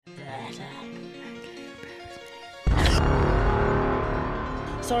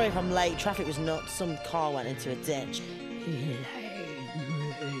Sorry if I'm late. Traffic was nuts. Some car went into a ditch.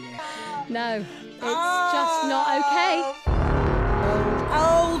 No, it's just not okay.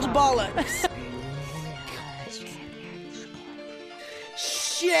 Old bollocks.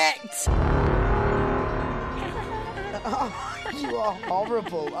 Shit. Oh, you are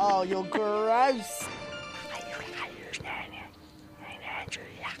horrible. Oh, you're gross.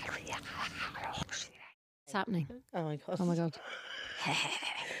 What's happening? Oh my god. Oh my god.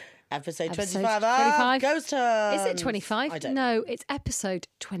 Episode 25. 25. Ghost Huns. Is it 25? I don't No, it's episode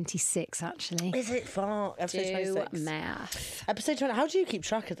 26, actually. Is it far? Episode Do 26. math. Episode 20. How do you keep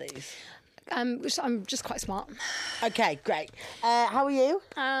track of these? I'm just quite smart. Okay, great. How are you?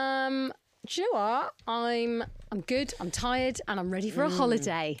 Do you know what? I'm good, I'm tired, and I'm ready for a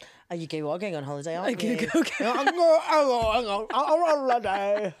holiday. Are you going on holiday, aren't you? I'm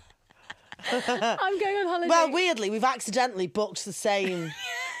going on holiday. Well, weirdly, we've accidentally booked the same,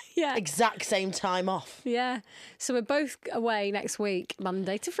 yeah. exact same time off. Yeah. So we're both away next week,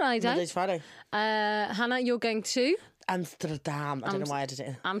 Monday to Friday. Monday to Friday. Hannah, you're going to Amsterdam. I don't know why I did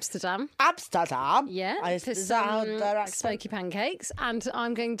it. Amsterdam. Amsterdam? Yeah. Is that how their accent? Smoky pancakes. And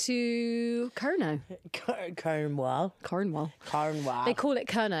I'm going to Kerno. Cornwall. Cornwall. They call it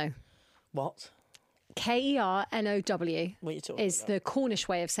Kerno. What? Kernow. What are you talking is about? the Cornish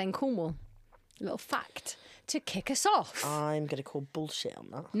way of saying Cornwall. A little fact to kick us off. I'm going to call bullshit on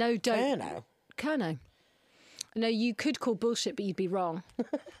that. No, don't. Kerno. Kerno. No, you could call bullshit, but you'd be wrong.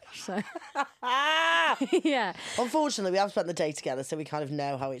 So, yeah. Unfortunately, we have spent the day together, so we kind of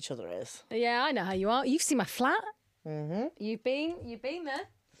know how each other is. Yeah, I know how you are. You've seen my flat. Mm-hmm. You've been there.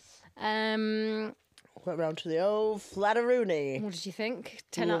 Went round to the old Flatteroony. What did you think?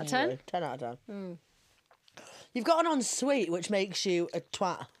 10 out of 10? 10 out of 10. You've got an ensuite, which makes you a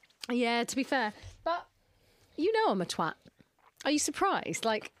twat. Yeah, to be fair. But you know I'm a twat. Are you surprised?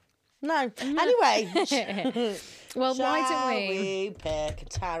 Like... No. Anyway. Well, why don't we pick a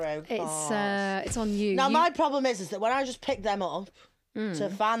tarot card? It's on you. Now, my problem is that when I just picked them up to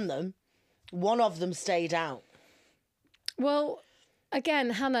fan them, one of them stayed out. Well,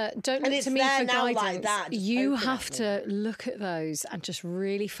 again, Hannah, don't look to me for guidance. Like that, you have to look at those and just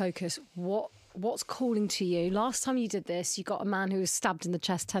really focus what's calling to you. Last time you did this, you got a man who was stabbed in the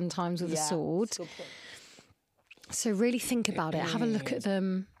chest 10 times with a sword. So really think about it. Have a look at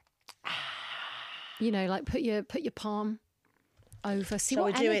them. You know, like put your palm over. See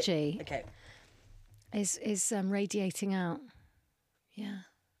what energy is radiating out. Yeah.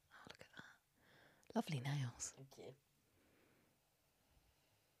 Oh, look at that. Lovely nails. Thank you.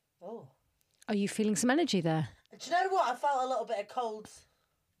 Oh. Are you feeling some energy there? Do you know what? I felt a little bit of cold.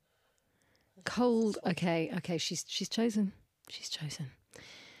 Cold. Okay. She's chosen. She's chosen.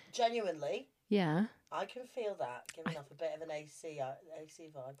 Genuinely. Yeah. I can feel that giving off a bit of an AC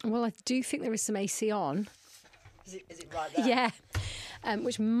vibe. Well, I do think there is some AC on. Is it right there? Yeah.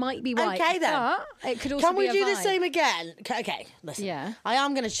 Which might be why. Okay, then. But it could also Can be we do a the vibe. same again? Okay, listen. Yeah. I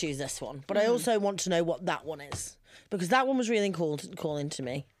am going to choose this one, but I also want to know what that one is. Because that one was really calling to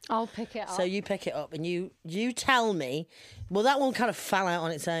me. I'll pick it up. So you pick it up and you tell me. Well, that one kind of fell out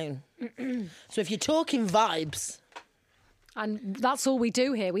on its own. So if you're talking vibes... And that's all we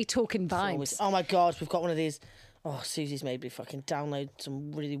do here. We talk in vibes. Always, oh my God, we've got one of these. Oh, Susie's made me fucking download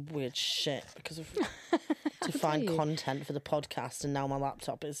some really weird shit because of to find content for the podcast, and now my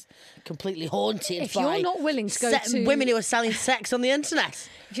laptop is completely haunted if by you're not willing to go to women who are selling sex on the internet.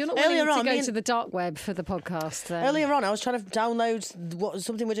 If you're not willing to go to the dark web for the podcast, then... Earlier on, I was trying to download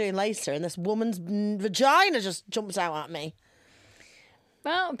something we're doing later, and this woman's vagina just jumps out at me.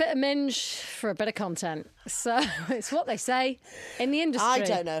 Well, a bit of minge for a bit of content. So it's what they say in the industry. I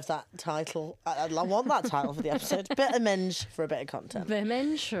don't know if that title... I want that title for the episode. Bit of minge for a bit of content. Bit of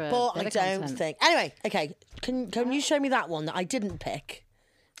minge for a but bit I of don't content. think... Anyway, okay. Can you show me that one that I didn't pick?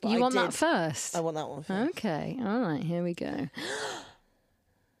 You want that first? I want that one first. Okay. All right. Here we go.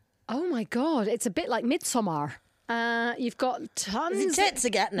 Oh, my God. It's a bit like Midsommar. You've got tons... Is it tits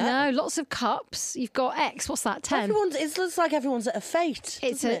again? No, lots of cups. You've got X. What's that? 10. It looks like everyone's at a fate.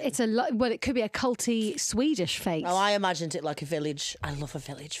 Well, it could be a culty Swedish fate. Oh, I imagined it like a village. I love a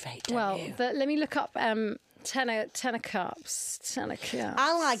village fate. Let me look up 10 of cups. 10 of cups.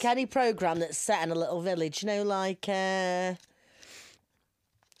 I like any programme that's set in a little village. You know, like. Yeah,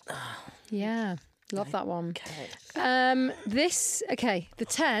 love that one. Okay. The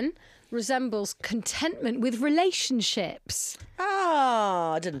 10 resembles contentment with relationships. Oh,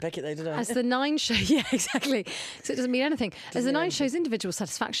 I didn't pick it though, did I? As the 9 shows, yeah, exactly. So it doesn't mean anything. As the 9 shows individual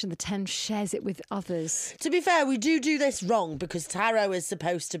satisfaction, the 10 shares it with others. To be fair, we do this wrong because tarot is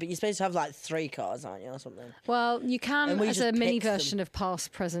supposed to be. You're supposed to have like 3 cards, aren't you, or something? Well, you can we as just a mini picked them. version of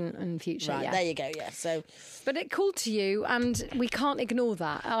past, present, and future. Right, yeah. there you go. Yeah, so But it called to you, and we can't ignore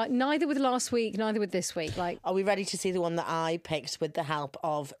that. Neither with last week, neither with this week. Like, are we ready to see the one that I picked with the help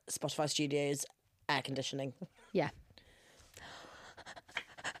of Spotify Studios air conditioning? yeah.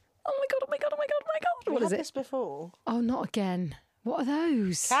 Oh my god! Oh my god! Oh my god! Oh my god! What is Had it? this before? Oh, not again. What are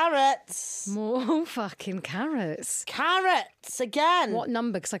those? Carrots. More fucking carrots. Carrots again. What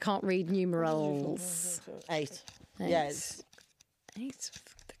number? Because I can't read numerals. 8. 8. Yes. 8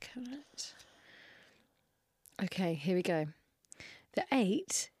 for the carrot. Okay, here we go. The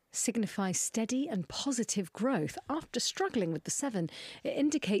 8 signifies steady and positive growth. After struggling with the 7, it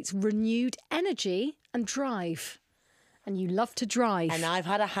indicates renewed energy and drive. And you love to drive. And I've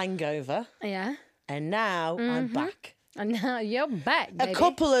had a hangover. Yeah. And now I'm back. And now you're back, baby. A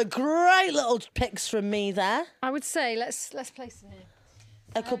couple of great little picks from me there. I would say let's place them here.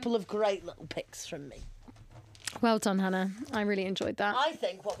 A couple of great little picks from me. Well done, Hannah. I really enjoyed that. I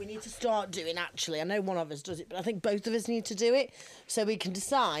think what we need to start doing, actually, I know one of us does it, but I think both of us need to do it so we can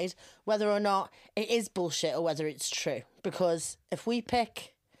decide whether or not it is bullshit or whether it's true. Because if we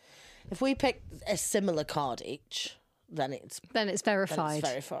pick a similar card each, then it's verified.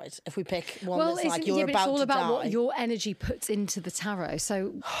 If we pick one Well, that's like it's you're about all to about die. what your energy puts into the tarot.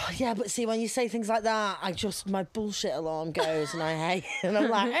 So Yeah, but see, when you say things like that, my bullshit alarm goes and I hate it. And I'm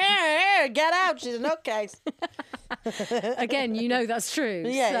like, hey, get out, she's a nutcase. again, you know that's true.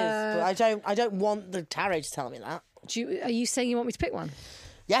 Yeah, so, it is, but I don't want the tarot to tell me that. are you saying you want me to pick one?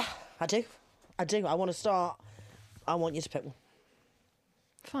 Yeah, I do. I want to start. I want you to pick one.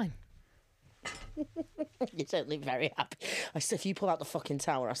 Fine. You don't look very happy. If you pull out the fucking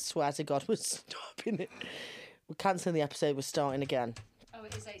tower, I swear to God, we're stopping it. We're cancelling the episode. We're starting again. Oh,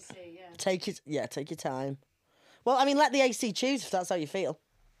 it is AC, yeah. Take your time. Well, I mean, let the AC choose if that's how you feel.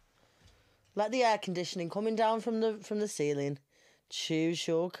 Let the air conditioning coming down from the ceiling. Choose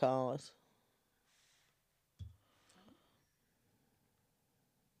your card.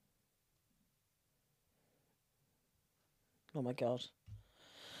 Oh my God.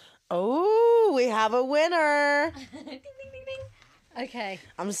 Oh, we have a winner. Ding, ding, ding, ding. Okay.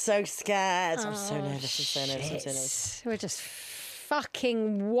 I'm so scared. I'm so nervous. We're just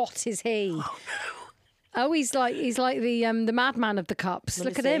fucking. What is he? Oh no. Oh, he's like the madman of the cups. What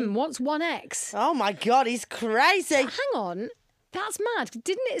Look is at he? him. What's 1x? Oh my God, he's crazy. Hang on. That's mad.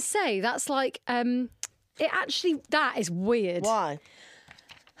 Didn't it say that's like that is weird. Why?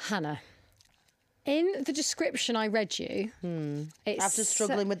 Hannah. In the description I read you, it's After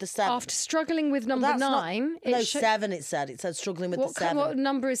struggling with the 7. After struggling with number 9, No, 7. It said struggling with the 7. What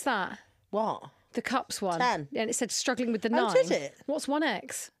number is that? What? The cups one. 10. And it said struggling with the 9. Oh, did it? What's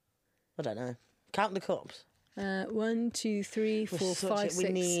 1x? I don't know. Count the cups. 1, 2, 3, 4, We're 5, 6. We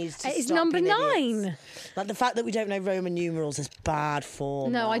need to It's stop number being 9. idiots. Like the fact that we don't know Roman numerals is bad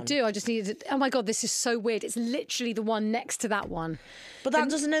form. No, I man. do. I just needed to. Oh my God, this is so weird. It's literally the one next to that one. But that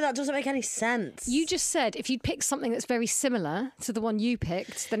doesn't make any sense. You just said if you'd pick something that's very similar to the one you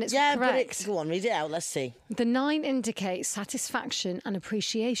picked, then it's yeah, correct. but go on, read it out. Let's see. The 9 indicates satisfaction and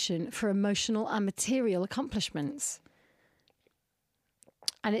appreciation for emotional and material accomplishments.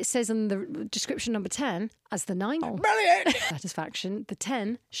 And it says in the description number 10, as the 9 Brilliant. satisfaction, the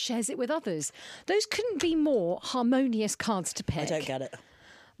 10 shares it with others. Those couldn't be more harmonious cards to pick. I don't get it.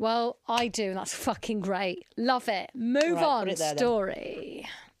 Well, I do, and that's fucking great. Love it. Move Right, on, put it there, then. story.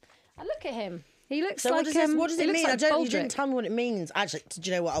 And look at him. He looks So like what does it mean? Like You didn't tell me what it means. Actually, do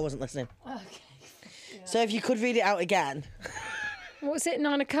you know what? I wasn't listening. Okay. So if you could read it out again. What's it?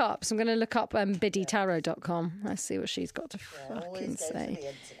 9 of Cups. I'm going to look up biddytarot.com. Let's see what she's got to fucking always go to say. the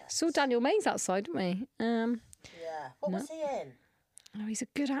internet. Saw Daniel May's outside, didn't we? Yeah. What was he in? Oh, he's a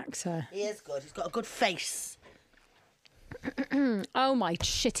good actor. He is good. He's got a good face. Oh my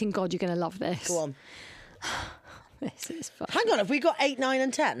shitting God, you're going to love this. Go on. This is fun. Hang on, have we got 8, 9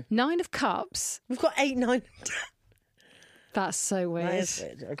 and 10? 9 of Cups. We've got 8, 9 and 10. That's so weird. That is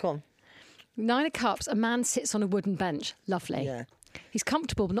weird. Come on. 9 of Cups. A man sits on a wooden bench. Lovely. Yeah. He's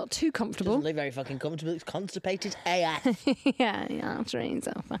comfortable, but not too comfortable. Doesn't look very fucking comfortable. It's constipated AF. yeah, dreams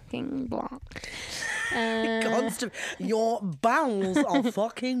are fucking blocked. Your bowels are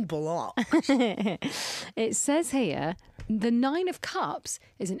fucking blocked. It says here, the 9 of Cups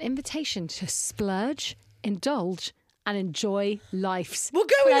is an invitation to splurge, indulge, and enjoy life's We're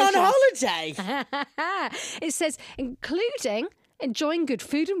going on pleasures. holiday. It says, including enjoying good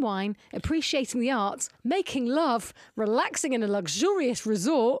food and wine, appreciating the arts, making love, relaxing in a luxurious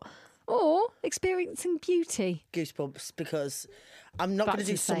resort, or experiencing beauty. Goosebumps, because I'm not going to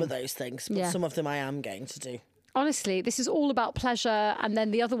do insane. some of those things, but some of them I am going to do. Honestly, this is all about pleasure, and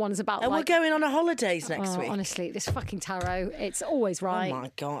then the other one is about And like... we're going on a holidays next week. Honestly, this fucking tarot, it's always right. Oh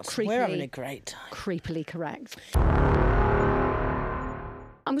my God, Creepily, we're having a great time. Creepily correct.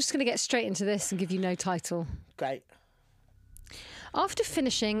 I'm just going to get straight into this and give you no title. Great. After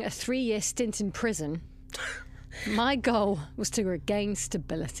finishing a 3-year stint in prison, my goal was to regain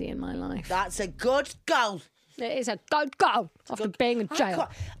stability in my life. That's a good goal. It is a good goal after being in jail.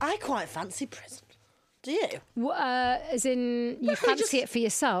 I quite fancy prison. Do you? As in, you fancy it for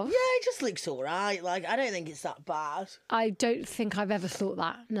yourself? Yeah, it just looks all right. Like, I don't think it's that bad. I don't think I've ever thought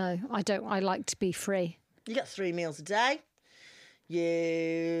that. No, I don't. I like to be free. You get 3 meals a day.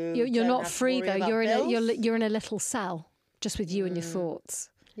 You're not free though. You're bills. you're in a little cell just with you and your thoughts.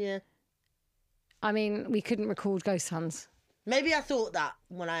 Yeah. I mean, we couldn't record Ghost Huns. Maybe I thought that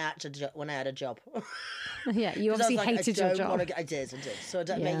when I had a job. Yeah, you obviously hated your job. I did. So I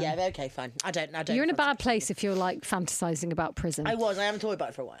don't. Yeah. Yeah, okay, fine. I don't. You're in a bad place if you're like fantasizing about prison. I haven't thought about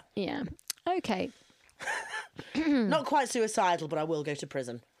it for a while. Yeah. Okay. Not quite suicidal, but I will go to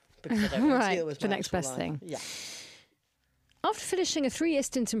prison because I don't want to deal with the my next actual best life. thing. Yeah. After finishing a 3-year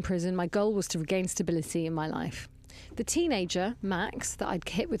stint in prison, my goal was to regain stability in my life. The teenager, Max, that I'd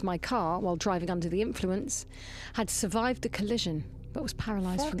hit with my car while driving under the influence, had survived the collision, but was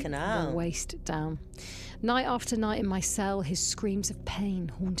paralysed from the waist down. Night after night in my cell, his screams of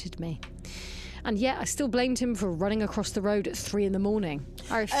pain haunted me. And yet I still blamed him for running across the road at 3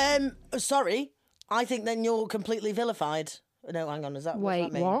 a.m. Sorry. I think then you're completely vilified. No, hang on. Is that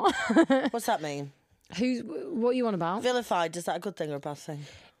Wait, what's that mean? what? What's that mean? What are you on about? Vilified, is that a good thing or a bad thing?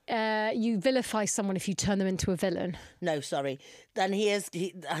 You vilify someone if you turn them into a villain. No, sorry. Then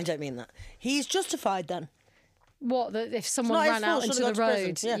I don't mean that. He's justified then. What, that if someone ran out into the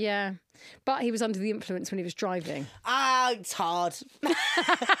road? Yeah. But he was under the influence when he was driving. It's hard.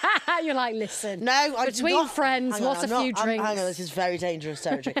 You're like, listen. No, I'm between not, friends, what's a few drinks? Hang on, this is very dangerous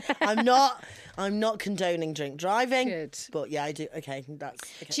territory. I'm not condoning drink driving. Good. But yeah, I do. Okay, that's.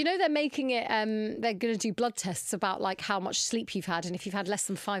 Okay. Do you know they're making it? They're going to do blood tests about like how much sleep you've had, and if you've had less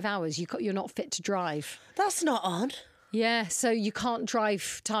than 5 hours, you're not fit to drive. That's not odd. Yeah, so you can't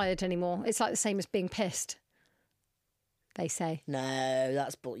drive tired anymore. It's like the same as being pissed. They say. No,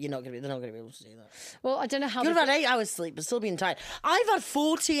 that's bull. They're not going to be able to do that. Well, I don't know how. You've had 8 hours sleep, but still being tired. I've had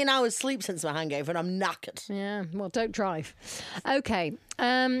 14 hours sleep since my hangover, and I'm knackered. Yeah. Well, don't drive. Okay.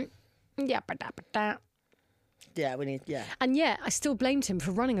 Yeah, we need. Yeah. And yet, I still blamed him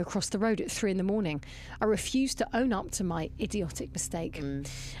for running across the road at 3 a.m. I refused to own up to my idiotic mistake.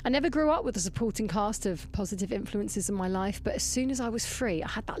 I never grew up with a supporting cast of positive influences in my life, but as soon as I was free, I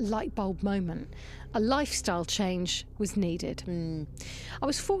had that light bulb moment. A lifestyle change was needed. I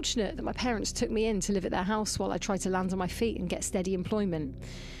was fortunate that my parents took me in to live at their house while I tried to land on my feet and get steady employment.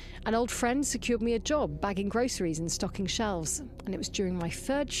 An old friend secured me a job bagging groceries and stocking shelves, and it was during my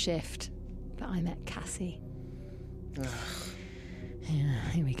 3rd shift that I met Cassie. Yeah,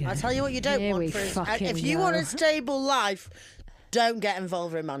 here we go. I'll tell you what you don't want. If you want a stable life, don't get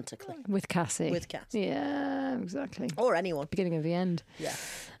involved romantically. With Cassie. With Cassie. Yeah, exactly. Or anyone. Beginning of the end. Yeah.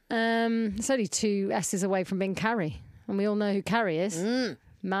 It's only 2 S's away from being Carrie. And we all know who Carrie is.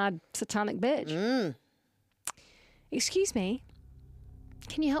 Mad satanic bitch. Excuse me.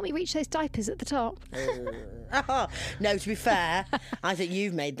 Can you help me reach those diapers at the top? No, to be fair, I think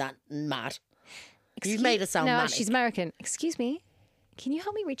you've made that mad. You've made her sound manic. No, she's American. Excuse me. Can you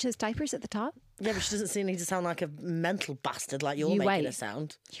help me reach those diapers at the top? Yeah, but she doesn't need to sound like a mental bastard like you're making her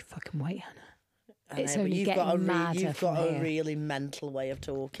sound. You fucking wait, Hannah. It's only getting madder. You've got a really mental way of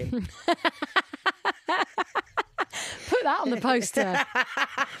talking. Put that on the poster.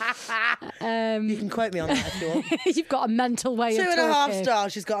 You can quote me on that if you want. You've got a mental way of talking. 2.5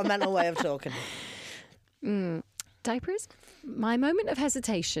 stars. She's got a mental way of talking. Diapers? My moment of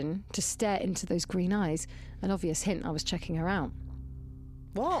hesitation to stare into those green eyes, an obvious hint I was checking her out.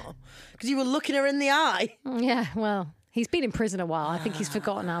 What? Because you were looking her in the eye? Yeah, well, he's been in prison a while. I think he's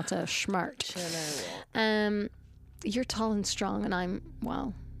forgotten how to schmert. You know what? You're tall and strong, and I'm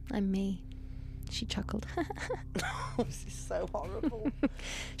me. She chuckled. This is so horrible.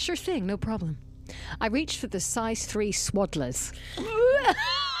 Sure thing, no problem. I reached for the size 3 Swaddlers.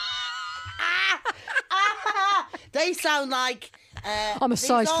 They sound like... I'm a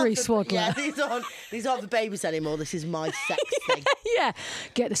size 3 swaddler. Yeah, these aren't for babies anymore. This is my sex thing. Yeah.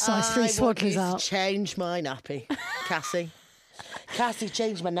 Get the size 3 swaddlers out. Change my nappy, Cassie. Cassie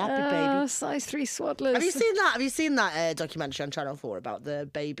changed my nappy, baby. Size 3 swaddlers. Have you seen that? Have you seen that documentary on Channel 4 about the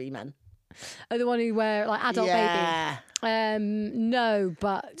baby men? Oh, the one who wear like adult baby. No,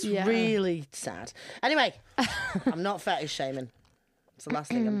 but it's really sad. Anyway, I'm not fetish shaming. It's the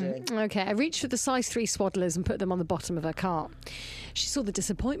last thing I'm doing. Okay, I reached for the size 3 swaddlers and put them on the bottom of her cart. She saw the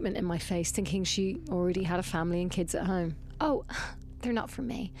disappointment in my face, thinking she already had a family and kids at home. Oh, they're not for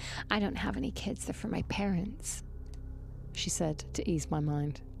me. I don't have any kids. They're for my parents, she said to ease my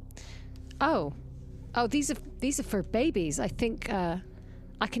mind. Oh, these are for babies. I think I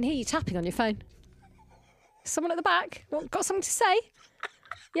can hear you tapping on your phone. Someone at the back got something to say?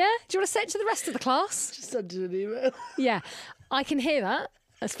 Yeah? Do you want to say it to the rest of the class? Just send an email. Yeah, I can hear that.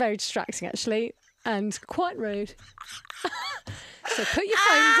 That's very distracting, actually, and quite rude. So put your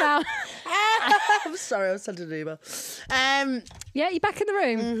phone down. I'm sorry, I was sending an email. Yeah, you're back in the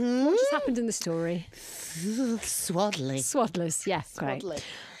room. Mm-hmm. What just happened in the story? Swaddlers, yeah, great. Swaddling.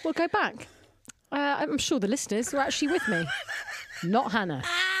 We'll go back. I'm sure the listeners were actually with me. Not Hannah.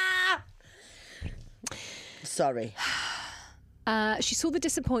 Sorry. She saw the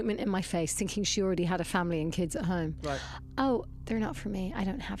disappointment in my face, thinking she already had a family and kids at home. Right. Oh, they're not for me. I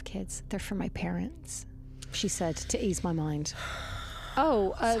don't have kids. They're for my parents, she said to ease my mind.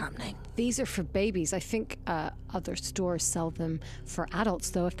 Oh, what's happening? These are for babies. I think other stores sell them for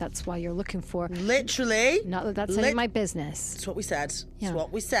adults, though, if that's why you're looking for. Literally. Not that that's any of my business. It's what we said. Yeah. It's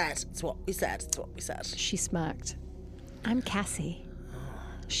what we said. It's what we said. It's what we said. She smirked. I'm Cassie.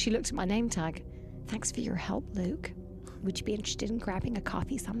 She looked at my name tag. Thanks for your help, Luke. Would you be interested in grabbing a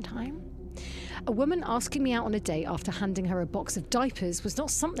coffee sometime? A woman asking me out on a date after handing her a box of diapers was not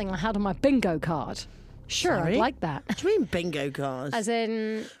something I had on my bingo card. Sure, Sorry? I'd like that. What do you mean bingo cards? As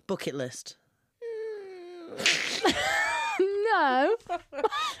in... Bucket list. No.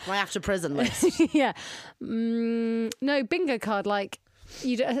 My after prison list. Yeah. No, bingo card, like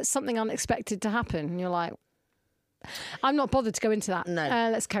something unexpected to happen. And you're like, I'm not bothered to go into that. No.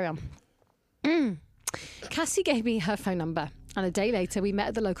 Let's carry on. Cassie gave me her phone number, and a day later we met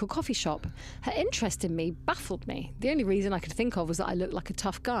at the local coffee shop. Her interest in me baffled me. The only reason I could think of was that I looked like a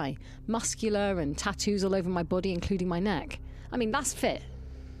tough guy, muscular and tattoos all over my body, including my neck. I mean, that's fit.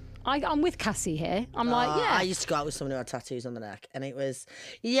 I'm with Cassie here. I'm like, yeah. I used to go out with someone who had tattoos on the neck, and it was,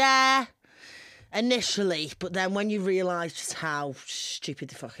 initially, but then when you realise just how stupid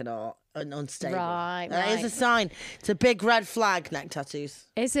they fucking are and unstable, that is a sign. It's a big red flag, neck tattoos.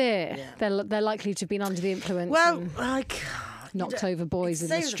 Is it? Yeah. They're likely to have been under the influence. Well, knocked over boys in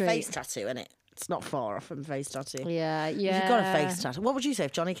the street. It's a face tattoo, isn't it? It's not far off from a face tattoo. Yeah. If you've got a face tattoo, what would you say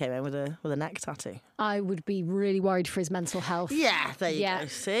if Johnny came in with a neck tattoo? I would be really worried for his mental health. Yeah, there you go.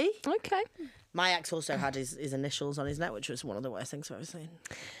 See? Okay. My ex also had his initials on his neck, which was one of the worst things I've ever seen.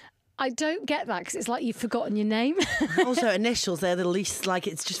 I don't get that because it's like you've forgotten your name. Also, initials, they're the least, like,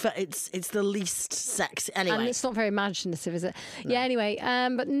 it's the least sexy. Anyway. And it's not very imaginative, is it? No. Yeah, anyway,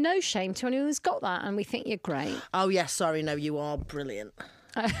 but no shame to anyone who's got that, and we think you're great. Oh, yes, sorry, no, you are brilliant.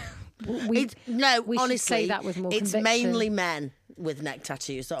 We honestly, should say that with more it's conviction. mainly men with neck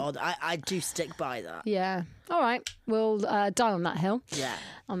tattoos. So I do stick by that. Yeah. All right. We'll die on that hill. Yeah.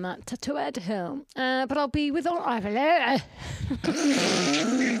 On that tattooed hill. But I'll be with all...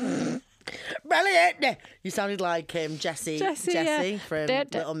 Brilliant! You sounded like Jessie yeah. from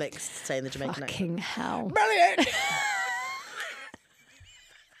Little Mix saying the Jamaican Fucking hell. Brilliant!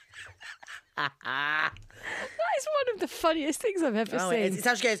 That is one of the funniest things I've ever seen. It's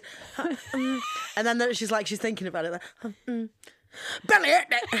how she goes, and then she's thinking about it.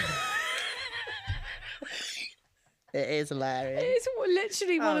 Brilliant! It is hilarious. It's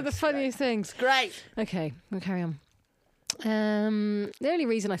literally one of the funniest things. Great. Okay, we'll carry on. The only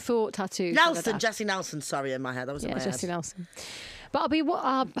reason I thought tattoos... Jessie Nelson, sorry, in my head. That was in my head. Jessie Nelson. But I'll be...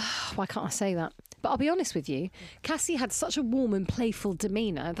 why can't I say that? But I'll be honest with you, Cassie had such a warm and playful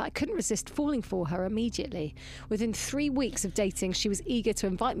demeanour that I couldn't resist falling for her immediately. Within 3 weeks of dating, she was eager to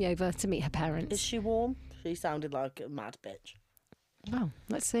invite me over to meet her parents. Is she warm? She sounded like a mad bitch. Well,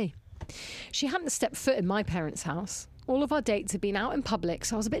 let's see. She hadn't stepped foot in my parents' house. All of our dates had been out in public,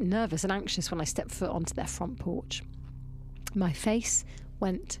 so I was a bit nervous and anxious when I stepped foot onto their front porch. My face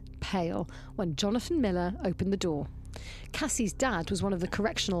went pale when Jonathan Miller opened the door. Cassie's dad was one of the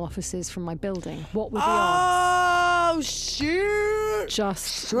correctional officers from my building. What were the odds? Oh, shoot!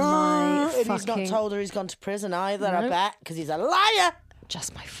 Just my fucking... And he's not told her he's gone to prison either, I bet, because he's a liar!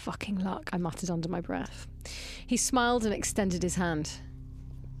 Just my fucking luck, I muttered under my breath. He smiled and extended his hand.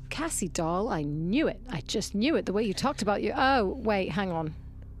 Cassie, doll, I knew it. I just knew it, the way you talked about you. Oh, wait, hang on.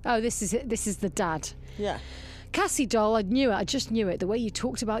 Oh, this is it. This is the dad. Yeah. Cassie, doll, I knew it. I just knew it. The way you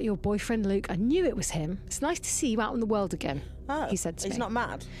talked about your boyfriend, Luke, I knew it was him. It's nice to see you out in the world again. he said to me. He's not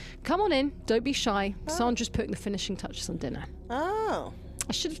mad? Come on in, don't be shy. Sandra's putting the finishing touches on dinner. Oh.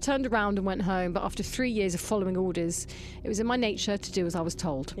 I should have turned around and went home, but after 3 years of following orders, it was in my nature to do as I was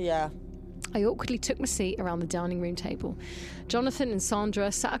told. Yeah. I awkwardly took my seat around the dining room table. Jonathan and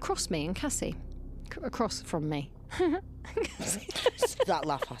Sandra sat across me and Cassie. Across from me. That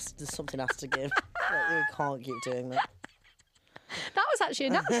laugh something has to give. We can't keep doing that. That was actually a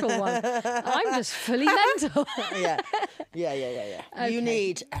natural one. I'm just fully mental. Yeah. Okay. You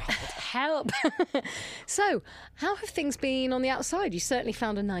need help. So, how have things been on the outside? You certainly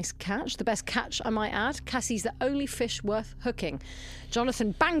found a nice catch. The best catch, I might add. Cassie's the only fish worth hooking.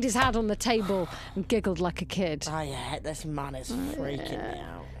 Jonathan banged his head on the table and giggled like a kid. Oh, yeah, this man is freaking me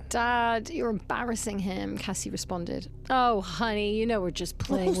out. Dad, you're embarrassing him, Cassie responded. Oh, honey, you know we're just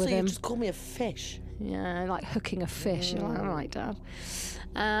playing with him. You just call me a fish. Yeah, like hooking a fish. You're like, all right, Dad.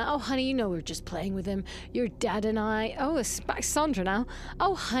 Oh, honey, you know we're just playing with him. Your dad and I... Oh, it's back Sandra now.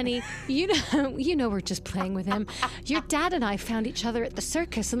 Oh, honey, you know we're just playing with him. Your dad and I found each other at the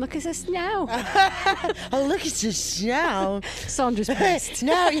circus, and look at us now. Oh, look at us now. Sandra's pissed.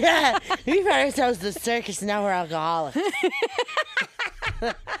 No, yeah. We found ourselves at the circus, and now we're alcoholics.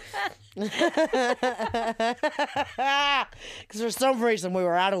 Because for some reason we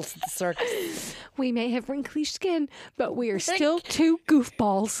were adults at the circus. We may have wrinkly skin, but we are still two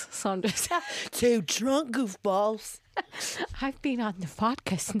goofballs, Sandra said. Two drunk goofballs. I've been on the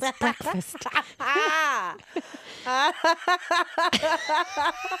vodka since breakfast.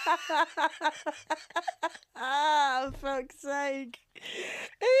 Fuck's sake.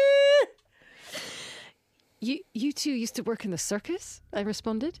 You two used to work in the circus? I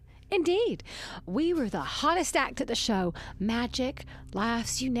responded. Indeed. We were the hottest act at the show. Magic,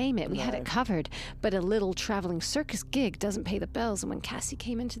 laughs, you name it. We had it covered. But a little travelling circus gig doesn't pay the bills. And when Cassie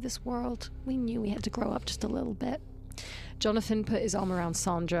came into this world, we knew we had to grow up just a little bit. Jonathan put his arm around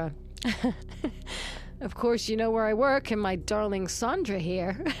Sandra. Of course, you know where I work, and my darling Sandra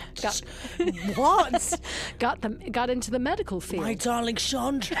here What? got into the medical field. My darling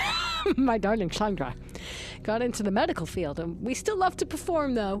Sandra. My darling Sandra got into the medical field, and we still love to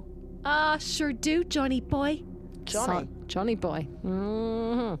perform, though. Sure do, Johnny boy. Johnny boy.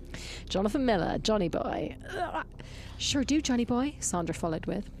 Mm-hmm. Jonathan Miller, Johnny boy. Sure do, Johnny boy, Sandra followed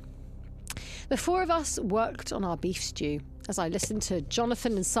with. The four of us worked on our beef stew as I listened to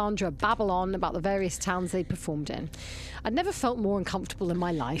Jonathan and Sandra babble on about the various towns they performed in. I'd never felt more uncomfortable in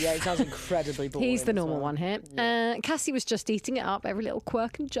my life. Yeah, it sounds incredibly boring. He's the normal one here. Yeah. Cassie was just eating it up, every little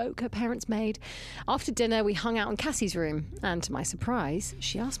quirk and joke her parents made. After dinner, we hung out in Cassie's room, and to my surprise,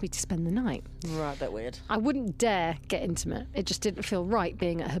 she asked me to spend the night. Right, that weird. I wouldn't dare get intimate. It just didn't feel right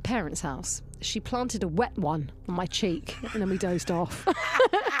being at her parents' house. She planted a wet one on my cheek, and then we dozed off.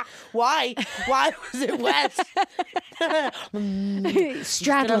 Why? Why was it wet?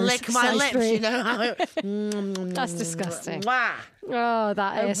 Stradlers. Gonna lick my lips, 3. you know. That's disgusting. Wow. Oh,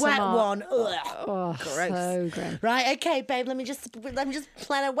 that is a wet one. Ugh. Oh, gross. So grim. Right, okay, babe. Let me just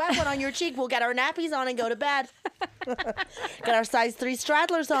plant a wet one on your cheek. We'll get our nappies on and go to bed. Get our size 3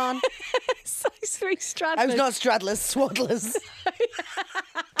 straddlers on. Size 3 straddlers. I was not straddlers, swaddlers.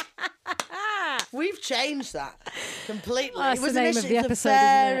 We've changed that completely. That's it was the name of the episode, a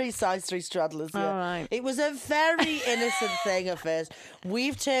very isn't it? size 3 straddlers. Yeah. All right. It was a very innocent thing at first.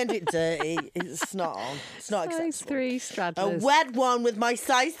 We've turned it dirty. It's not on. It's not Size acceptable. 3 straddlers. A wet one with my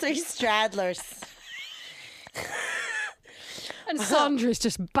size 3 straddlers. And Sandra's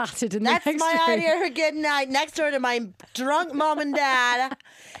just battered in That's the next my room. idea for good night. Next door to my drunk mom and dad,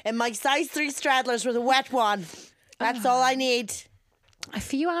 and my size 3 straddlers with a wet one. That's all I need. A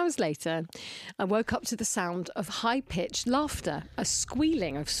few hours later, I woke up to the sound of high-pitched laughter, a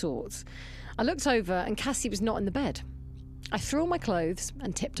squealing of sorts. I looked over and Cassie was not in the bed. I threw on my clothes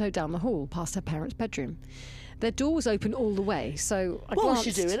and tiptoed down the hall past her parents' bedroom. Their door was open all the way, so I glanced...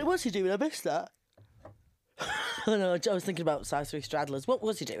 Was she doing? What's she doing? I missed that. Oh no, I was thinking about size 3 straddlers. What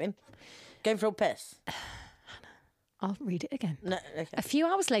was he doing? Going for a piss? I'll read it again. No, okay. A few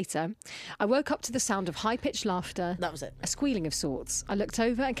hours later, I woke up to the sound of high-pitched laughter. That was it. A squealing of sorts. I looked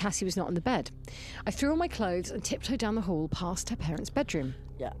over and Cassie was not in the bed. I threw on my clothes and tiptoed down the hall past her parents' bedroom.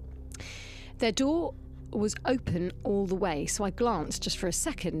 Yeah. Their door was open all the way, so I glanced just for a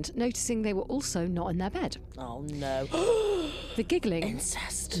second, noticing they were also not in their bed. Oh no. The giggling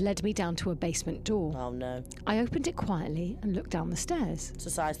Incest. led me down to a basement door. Oh no. I opened it quietly and looked down the stairs. It's a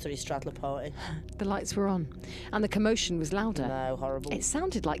size 3 straddler party. The lights were on, and the commotion was louder. No, horrible. It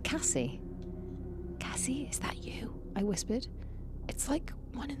sounded like Cassie. Cassie, is that you? I whispered. It's like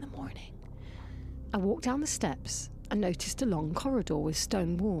 1 a.m. I walked down the steps and noticed a long corridor with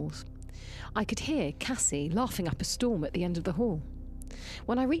stone walls. I could hear Cassie laughing up a storm at the end of the hall.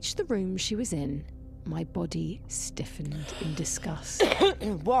 When I reached the room she was in, my body stiffened in disgust.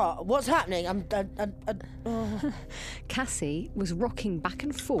 What? What's happening? Cassie was rocking back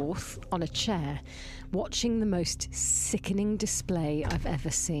and forth on a chair, watching the most sickening display I've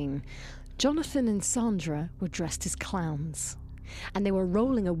ever seen. Jonathan and Sandra were dressed as clowns, and they were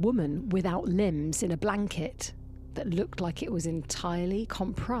rolling a woman without limbs in a blanket that looked like it was entirely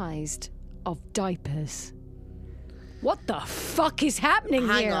comprised of diapers. What the fuck is happening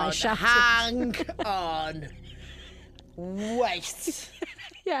here? I shouted. Hang on. Wait.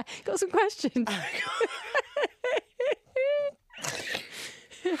 Yeah, got some questions.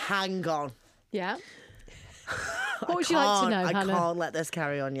 Hang on. Yeah. What would you like to know, Hannah? I can't let this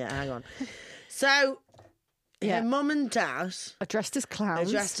carry on yet. Hang on. So, her mum and dad are dressed as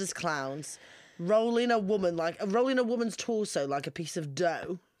clowns. Rolling a woman's torso like a piece of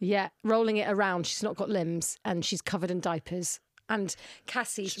dough. Yeah, rolling it around. She's not got limbs and she's covered in diapers. And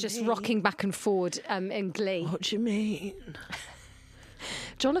Cassie's just rocking back and forward in glee. What do you mean?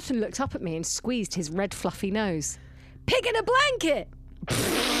 Jonathan looked up at me and squeezed his red fluffy nose. Pig in a blanket!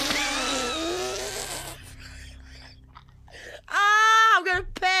 I'm going to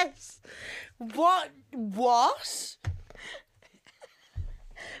piss. What?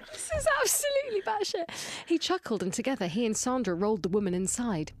 This is absolutely batshit. He chuckled and together he and Sandra rolled the woman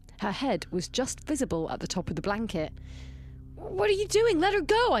inside. Her head was just visible at the top of the blanket. What are you doing? Let her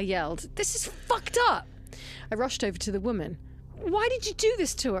go, I yelled. This is fucked up. I rushed over to the woman. Why did you do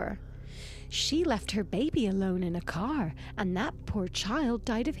this to her? She left her baby alone in a car, and that poor child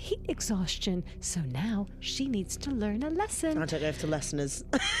died of heat exhaustion. So now she needs to learn a lesson. I don't know if the lesson is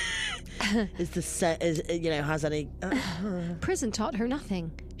has any. Prison taught her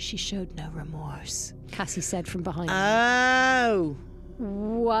nothing. She showed no remorse. Cassie said from behind me. Oh.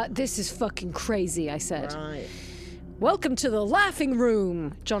 What? This is fucking crazy, I said. Right. Welcome to the laughing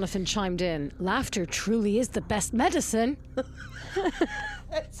room, Jonathan chimed in. Laughter truly is the best medicine.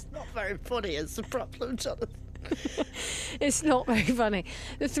 It's not very funny, it's the problem, Jonathan. It's not very funny.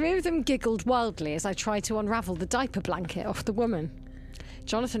 The three of them giggled wildly as I tried to unravel the diaper blanket off the woman.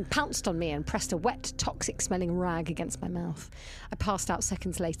 Jonathan pounced on me and pressed a wet, toxic-smelling rag against my mouth. I passed out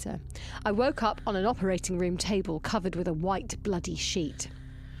seconds later. I woke up on an operating room table covered with a white, bloody sheet.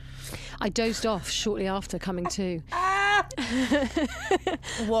 I dozed off shortly after coming to.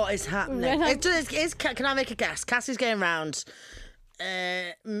 What is happening? Can I make a guess? Cassie's going round,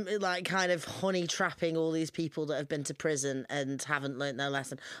 kind of honey trapping all these people that have been to prison and haven't learnt their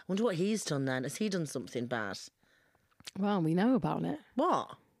lesson. I wonder what he's done then. Has he done something bad? Well, we know about it.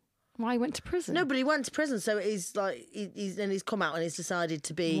 What? Why he went to prison? No, but he went to prison, so he's come out and he's decided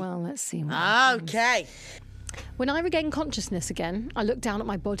to be. Well, let's see. Okay. When I regained consciousness again, I looked down at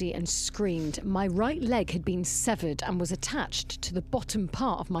my body and screamed. My right leg had been severed and was attached to the bottom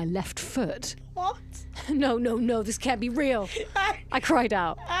part of my left foot. What? No, this can't be real. I cried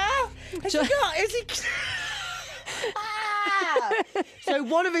out. Is he? So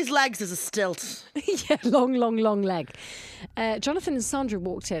one of his legs is a stilt. Yeah, long leg. Jonathan and Sandra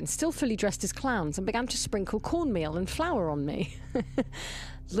walked in, still fully dressed as clowns, and began to sprinkle cornmeal and flour on me.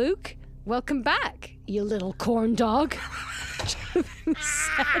 Luke, welcome back, you little corn dog. Jonathan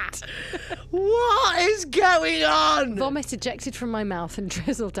said. What is going on? Vomit ejected from my mouth and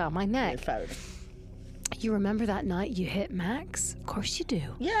drizzled down my neck. Yeah, you remember that night you hit Max? Of course you do.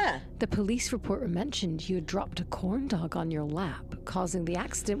 Yeah. The police report mentioned you had dropped a corn dog on your lap, causing the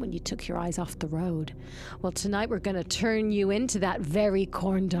accident when you took your eyes off the road. Well, tonight we're going to turn you into that very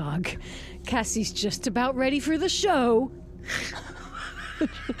corn dog. Cassie's just about ready for the show.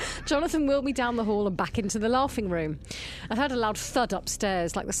 Jonathan wheeled me down the hall and back into the laughing room. I heard a loud thud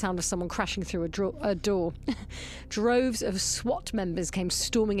upstairs, like the sound of someone crashing through a door. Droves of SWAT members came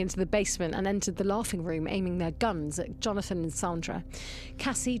storming into the basement and entered the laughing room, aiming their guns at Jonathan and Sandra.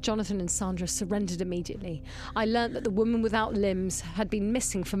 Cassie, Jonathan and Sandra surrendered immediately. I learnt that the woman without limbs had been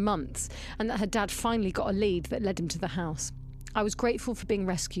missing for months and that her dad finally got a lead that led him to the house. I was grateful for being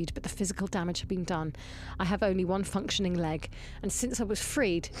rescued, but the physical damage had been done. I have only one functioning leg, and since I was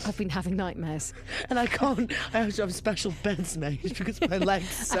freed, I've been having nightmares. And I have to have special beds made because my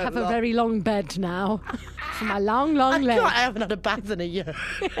legs are so I have long. a very long bed now for my long leg. I haven't had a bath in a year.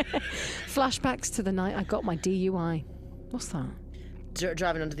 Flashbacks to the night I got my DUI. What's that?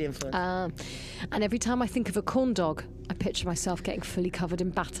 Driving under the influence. And every time I think of a corn dog, I picture myself getting fully covered in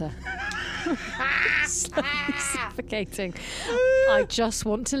batter. Slowly suffocating. I just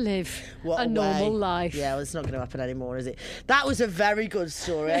want to live a normal life. Yeah, well, it's not going to happen anymore, is it? That was a very good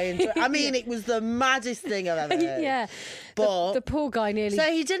story. I mean, it was the maddest thing I've ever heard. Yeah. But the poor guy nearly...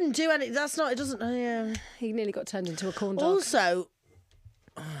 So he didn't do anything. That's not... It doesn't... He nearly got turned into a corn dog. Also...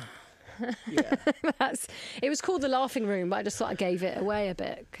 yeah. It was called The Laughing Room, but I just thought I gave it away a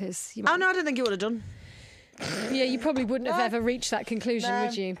bit because... Oh, no, I didn't think it would have done. Yeah, you probably wouldn't have ever reached that conclusion,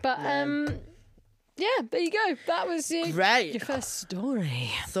 would you? But, yeah, there you go. That was great. Your first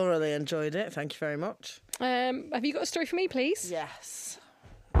story. Thoroughly enjoyed it. Thank you very much. Have you got a story for me, please? Yes.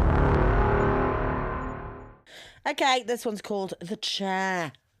 Okay, this one's called The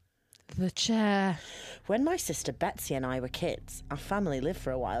Chair. The Chair. When my sister Betsy and I were kids, our family lived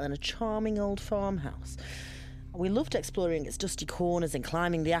for a while in a charming old farmhouse. We loved exploring its dusty corners and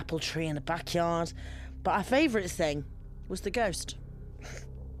climbing the apple tree in the backyard, but our favourite thing was the ghost.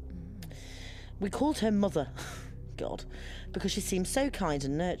 We called her Mother, God, because she seemed so kind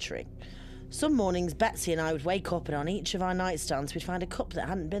and nurturing. Some mornings, Betsy and I would wake up and on each of our nightstands we'd find a cup that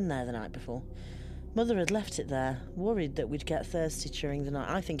hadn't been there the night before. Mother had left it there, worried that we'd get thirsty during the night.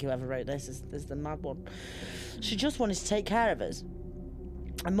 I think whoever wrote this is the mad one. She just wanted to take care of us.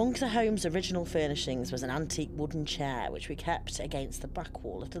 Among the home's original furnishings was an antique wooden chair which we kept against the back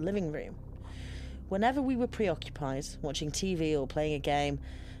wall of the living room. Whenever we were preoccupied, watching TV or playing a game,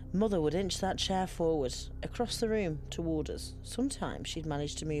 Mother would inch that chair forward, across the room, toward us. Sometimes she'd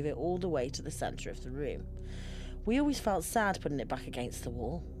manage to move it all the way to the centre of the room. We always felt sad putting it back against the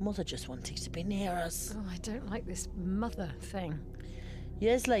wall. Mother just wanted to be near us. Oh, I don't like this mother thing.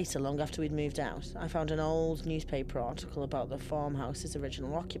 Years later, long after we'd moved out, I found an old newspaper article about the farmhouse's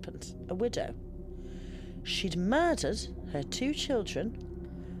original occupant, a widow. She'd murdered her 2 children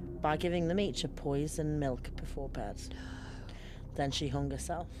by giving them each a poisoned milk before bed. Then she hung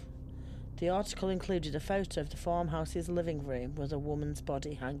herself. The article included a photo of the farmhouse's living room with a woman's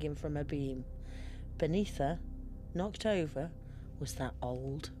body hanging from a beam. Beneath her, knocked over, was that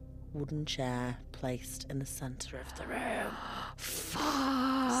old wooden chair placed in the centre of the room.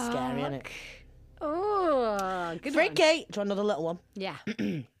 Fuck. Scary, isn't it? Oh, good one. Freaky! Do you want another little one? Yeah.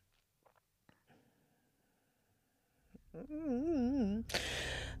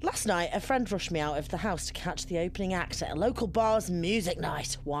 Last night, a friend rushed me out of the house to catch the opening act at a local bar's music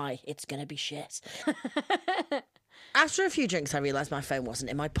night. Why? It's going to be shit. After a few drinks, I realised my phone wasn't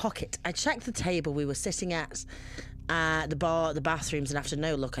in my pocket. I checked the table we were sitting at, the bar, the bathrooms, and after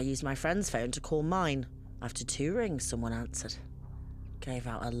no luck, I used my friend's phone to call mine. After 2 rings, someone answered. Gave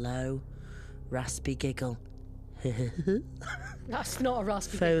out a low, raspy giggle. That's not a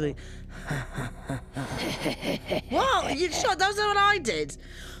raspy Foley. What? You shot? That's what I did.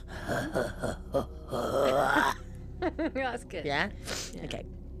 That's good. Yeah? Okay.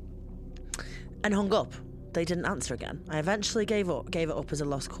 And hung up. They didn't answer again. I eventually gave it up as a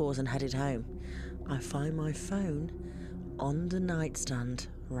lost cause and headed home. I find my phone on the nightstand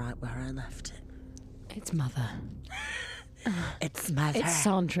right where I left it. It's Mother. It's Mother. It's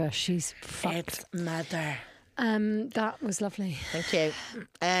Sandra. She's fucked. It's Mother. That was lovely. Thank you.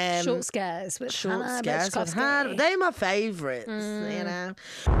 Short scares with Hannah Bitchkowski. They're my favourites, you know.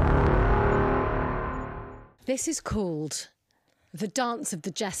 This is called The Dance of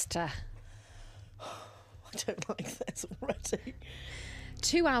the Jester. I don't like this already.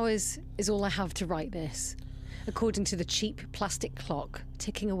 2 hours is all I have to write this, according to the cheap plastic clock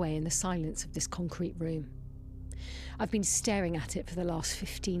ticking away in the silence of this concrete room. I've been staring at it for the last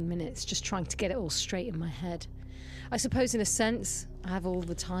 15 minutes, just trying to get it all straight in my head. I suppose in a sense, I have all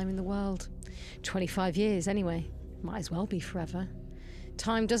the time in the world. 25 years anyway. Might as well be forever.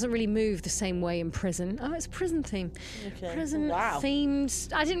 Time doesn't really move the same way in prison. Oh, it's a prison theme. Okay. Prison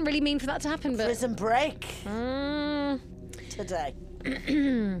themed. I didn't really mean for that to happen, but... Prison break. Today.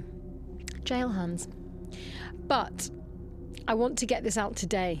 Jail hands. But I want to get this out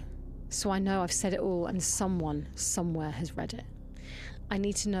today, so I know I've said it all and someone somewhere has read it. I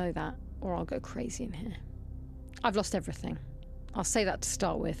need to know that, or I'll go crazy in here. I've lost everything. I'll say that to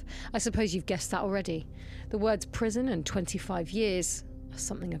start with. I suppose you've guessed that already. The words prison and 25 years are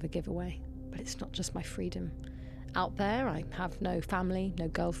something of a giveaway. But it's not just my freedom. Out there, I have no family, no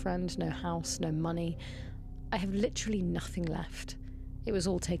girlfriend, no house, no money. I have literally nothing left. It was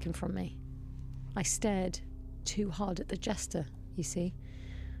all taken from me. I stared too hard at the jester, you see.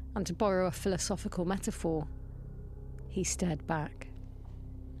 And to borrow a philosophical metaphor, he stared back.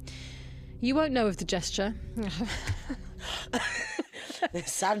 You won't know of the gesture.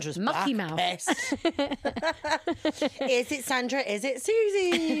 Sandra's Mucky back mouth. pissed. Is it Sandra? Is it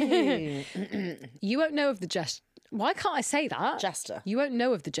Suzie? You won't know of the gesture. Why can't I say that? Jester. You won't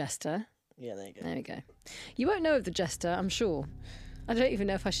know of the jester. Yeah, there you go. There we go. You won't know of the jester, I'm sure. I don't even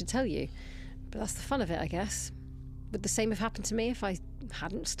know if I should tell you. But that's the fun of it, I guess. Would the same have happened to me if I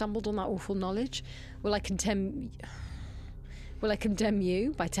hadn't stumbled on that awful knowledge? Will I condemn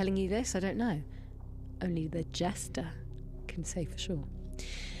you by telling you this? I don't know. Only the jester can say for sure.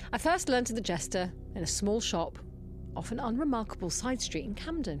 I first learned of the jester in a small shop off an unremarkable side street in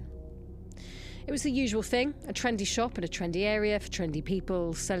Camden. It was the usual thing, a trendy shop in a trendy area for trendy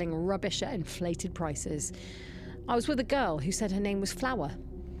people selling rubbish at inflated prices. I was with a girl who said her name was Flower.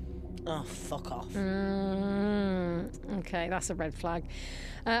 Oh, fuck off. Okay, that's a red flag.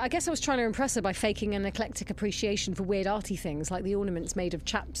 I guess I was trying to impress her by faking an eclectic appreciation for weird arty things like the ornaments made of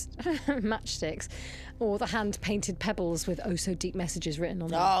matchsticks or the hand-painted pebbles with oh-so-deep messages written on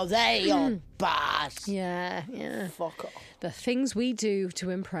them. Oh, they are bad. Yeah. Fuck off. The things we do to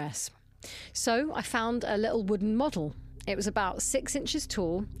impress. So I found a little wooden model. It was about 6 inches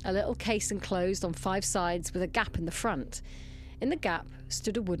tall, a little case enclosed on 5 sides with a gap in the front. In the gap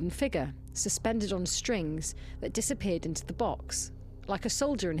stood a wooden figure, suspended on strings that disappeared into the box, like a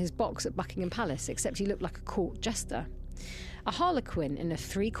soldier in his box at Buckingham Palace, except he looked like a court jester. A harlequin in a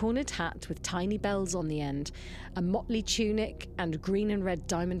 3-cornered hat with tiny bells on the end, a motley tunic and green and red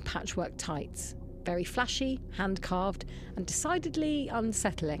diamond patchwork tights. Very flashy, hand-carved, and decidedly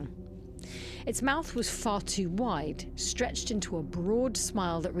unsettling. Its mouth was far too wide, stretched into a broad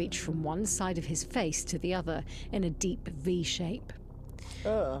smile that reached from one side of his face to the other in a deep V shape.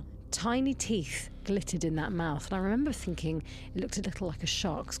 Tiny teeth glittered in that mouth, and I remember thinking it looked a little like a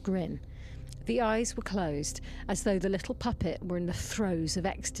shark's grin. The eyes were closed, as though the little puppet were in the throes of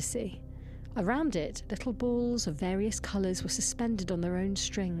ecstasy. Around it, little balls of various colours were suspended on their own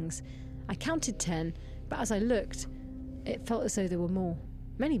strings. I counted 10, but as I looked, it felt as though there were more,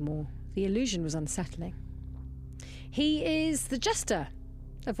 many more. The illusion was unsettling. "He is the jester,"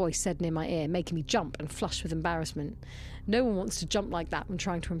 a voice said near my ear, making me jump and flush with embarrassment. No one wants to jump like that when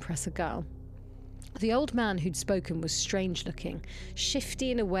trying to impress a girl. The old man who'd spoken was strange-looking,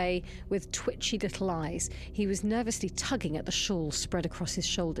 shifty in a way with twitchy little eyes. He was nervously tugging at the shawl spread across his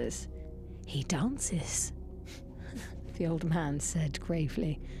shoulders. "He dances," the old man said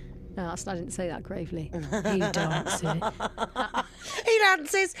gravely. No, I didn't say that gravely. He dances. He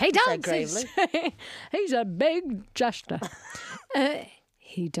dances. He dances. Gravely. He's a big jester.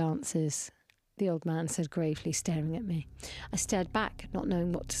 He dances, the old man said gravely, staring at me. I stared back, not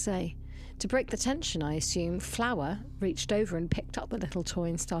knowing what to say. To break the tension, I assume, Flower reached over and picked up the little toy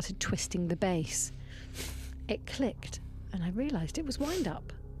and started twisting the base. It clicked, and I realised it was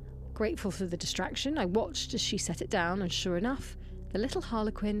wind-up. Grateful for the distraction, I watched as she set it down, and sure enough, the little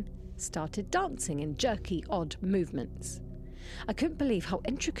harlequin started dancing in jerky, odd movements. I couldn't believe how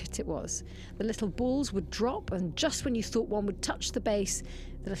intricate it was. The little balls would drop, and just when you thought one would touch the base,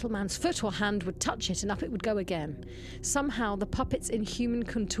 the little man's foot or hand would touch it, and up it would go again. Somehow, the puppet's inhuman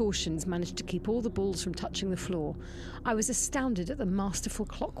contortions managed to keep all the balls from touching the floor. I was astounded at the masterful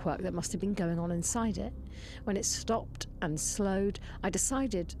clockwork that must have been going on inside it. When it stopped and slowed, I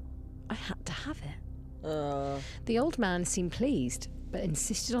decided I had to have it. The old man seemed pleased, but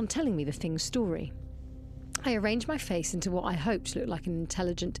insisted on telling me the thing's story. I arranged my face into what I hoped looked like an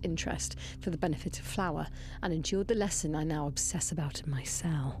intelligent interest for the benefit of Flower, and endured the lesson I now obsess about in my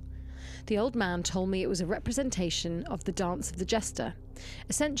cell. The old man told me it was a representation of the dance of the jester,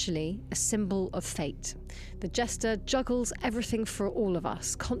 essentially a symbol of fate. The jester juggles everything for all of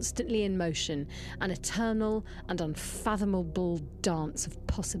us, constantly in motion, an eternal and unfathomable dance of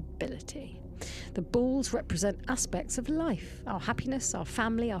possibility. The balls represent aspects of life, our happiness, our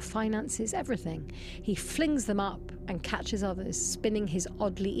family, our finances, everything. He flings them up and catches others, spinning his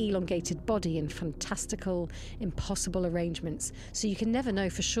oddly elongated body in fantastical, impossible arrangements, so you can never know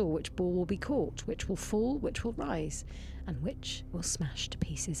for sure which ball will be caught, which will fall, which will rise, and which will smash to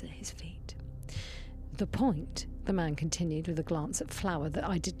pieces at his feet. The point, the man continued with a glance at Flower that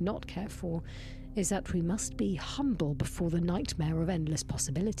I did not care for, is that we must be humble before the nightmare of endless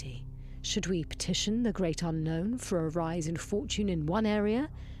possibility. Should we petition the great unknown for a rise in fortune in one area,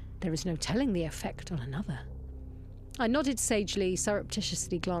 there is no telling the effect on another. I nodded sagely,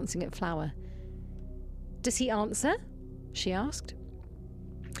 surreptitiously glancing at Flower. "Does he answer?" she asked.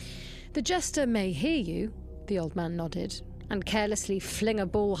 "The jester may hear you," the old man nodded, "and carelessly fling a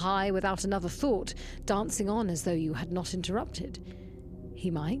ball high without another thought, dancing on as though you had not interrupted. He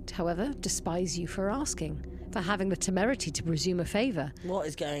might, however, despise you for asking, for having the temerity to presume a favour." What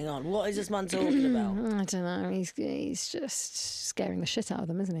is going on? What is this man talking about? I don't know. He's just scaring the shit out of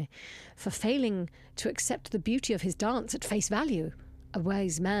them, isn't he? For failing to accept the beauty of his dance at face value. A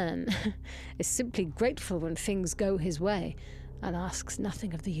wise man is simply grateful when things go his way. and asks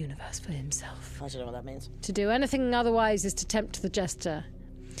nothing of the universe for himself. I don't know what that means. To do anything otherwise is to tempt the jester.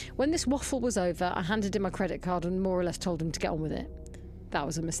 When this waffle was over, I handed him my credit card and more or less told him to get on with it. That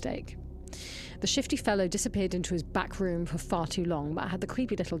was a mistake. The shifty fellow disappeared into his back room for far too long, but I had the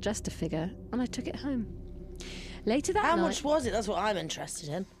creepy little jester figure, and I took it home. Later that night... How much was it? That's what I'm interested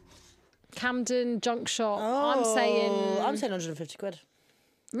in. Camden, junk shop. Oh, I'm saying 150 quid.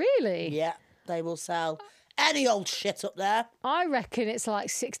 Really? Yeah, they will sell any old shit up there. I reckon it's like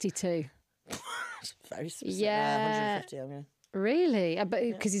 62. Very specific. Yeah. 150, I'm going. Really?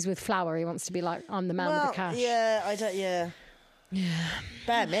 Because he's with Flower, he wants to be like, I'm the man with the cash. Yeah, I don't. Yeah.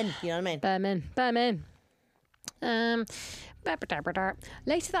 Bare min, you know what I mean? Bare min.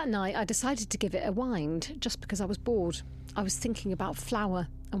 Later that night, I decided to give it a wind just because I was bored. I was thinking about Flower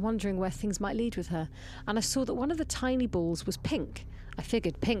and wondering where things might lead with her, and I saw that one of the tiny balls was pink. I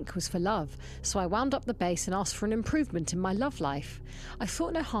figured pink was for love, so I wound up the base and asked for an improvement in my love life. I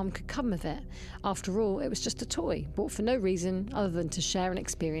thought no harm could come of it. After all, it was just a toy, bought for no reason other than to share an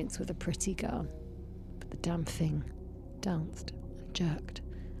experience with a pretty girl. But the damn thing danced and jerked,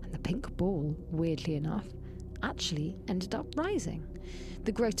 and the pink ball, weirdly enough, actually ended up rising.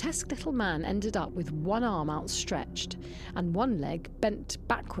 The grotesque little man ended up with one arm outstretched and one leg bent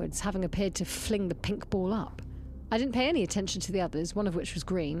backwards, having appeared to fling the pink ball up. I didn't pay any attention to the others, one of which was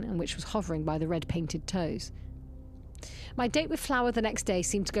green and which was hovering by the red-painted toes. My date with Flower the next day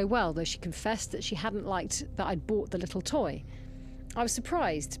seemed to go well, though she confessed that she hadn't liked that I'd bought the little toy. I was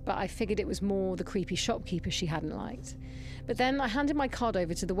surprised, but I figured it was more the creepy shopkeeper she hadn't liked. But then I handed my card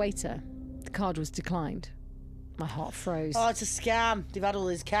over to the waiter. The card was declined. My heart froze. Oh, it's a scam. They've had all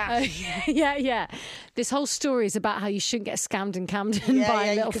his cash. Yeah. This whole story is about how you shouldn't get scammed in Camden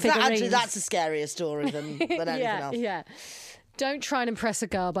by little figurines. Actually, that's a scarier story than anything else. Yeah. Don't try and impress a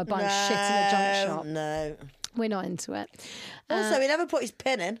girl by buying shit in a junk shop. No. We're not into it. Also, he never put his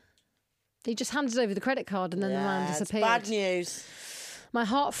pin in. He just handed over the credit card and then the man disappeared. It's bad news. My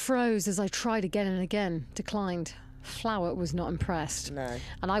heart froze as I tried again and again. Declined. Flower was not impressed. No.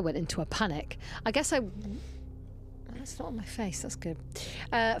 And I went into a panic. I guess That's not on my face, that's good.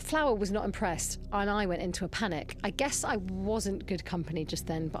 Flower was not impressed, and I went into a panic. I guess I wasn't good company just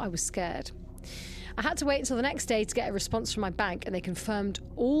then, but I was scared. I had to wait until the next day to get a response from my bank, and they confirmed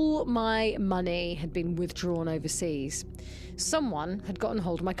all my money had been withdrawn overseas. Someone had gotten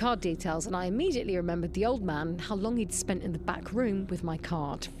hold of my card details, and I immediately remembered the old man and how long he'd spent in the back room with my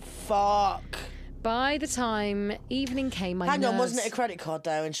card. Fuck. By the time evening came, Hang on, wasn't it a credit card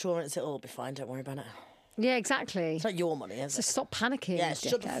though? Insurance, it'll all be fine, don't worry about it. Yeah, exactly. It's not your money, is it? So stop panicking. Yeah,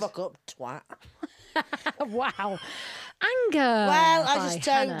 shut the fuck up, twat. Wow. Anger. Well, I just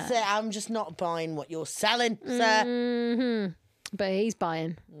don't say, I'm just not buying what you're selling, sir. Mm-hmm. But he's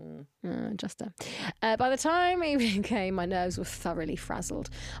buying. Jester. By the time evening came, my nerves were thoroughly frazzled.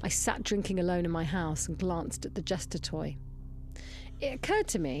 I sat drinking alone in my house and glanced at the Jester toy. It occurred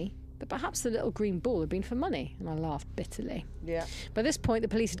to me that perhaps the little green ball had been for money, and I laughed bitterly. Yeah. By this point, the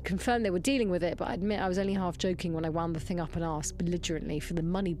police had confirmed they were dealing with it, but I admit I was only half joking when I wound the thing up and asked belligerently for the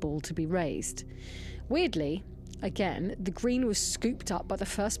money ball to be raised. Weirdly, again, the green was scooped up by the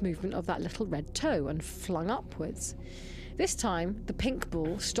first movement of that little red toe and flung upwards. This time, the pink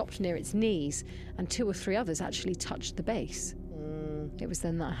ball stopped near its knees, and 2 or 3 others actually touched the base. It was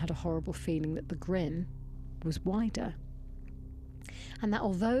then that I had a horrible feeling that the grin was wider. And that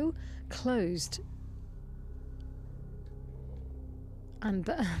although closed,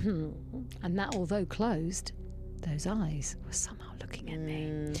 those eyes were somehow looking at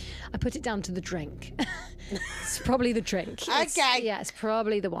me. I put it down to the drink. It's probably the drink. Okay. It's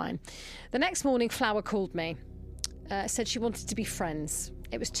probably the wine. The next morning, Flower called me. Said she wanted to be friends.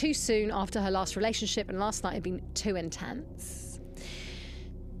 It was too soon after her last relationship, and last night had been too intense.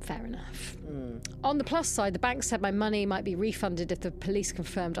 Fair enough. On the plus side, the bank said my money might be refunded if the police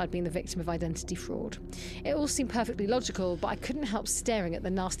confirmed I'd been the victim of identity fraud. It all seemed perfectly logical, but I couldn't help staring at the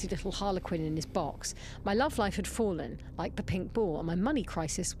nasty little harlequin in his box. My love life had fallen, like the pink ball, and my money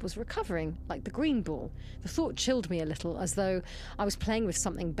crisis was recovering, like the green ball. The thought chilled me a little, as though I was playing with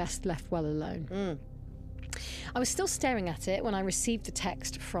something best left well alone. I was still staring at it when I received a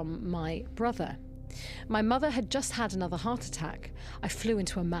text from my brother. My mother had just had another heart attack. I flew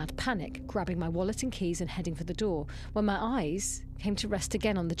into a mad panic, grabbing my wallet and keys and heading for the door, when my eyes came to rest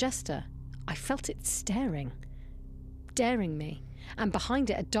again on the Jester. I felt it staring me, and behind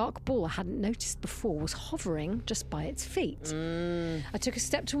it a dark ball I hadn't noticed before was hovering just by its feet. I took a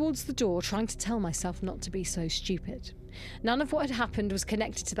step towards the door, trying to tell myself not to be so stupid. None of what had happened was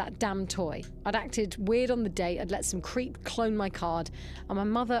connected to that damn toy. I'd acted weird on the date, I'd let some creep clone my card, and my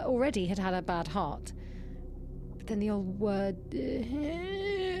mother already had had a bad heart. But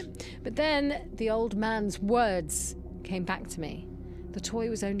then the old man's words came back to me. The toy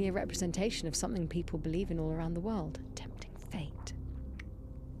was only a representation of something people believe in all around the world. Tempting fate.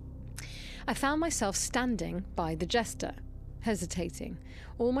 I found myself standing by the jester, hesitating,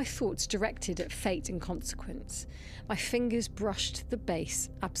 all my thoughts directed at fate and consequence. My fingers brushed the base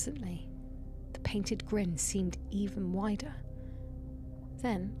absently. The painted grin seemed even wider.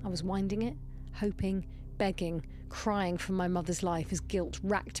 Then I was winding it, hoping, begging, crying for my mother's life as guilt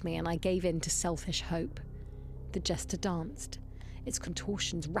racked me and I gave in to selfish hope. The jester danced, its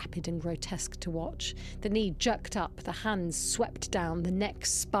contortions rapid and grotesque to watch. The knee jerked up, the hands swept down, the neck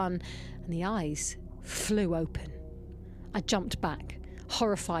spun, and the eyes flew open. I jumped back,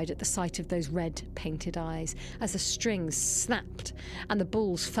 horrified at the sight of those red, painted eyes, as the strings snapped and the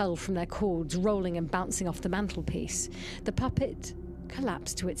balls fell from their cords, rolling and bouncing off the mantelpiece. The puppet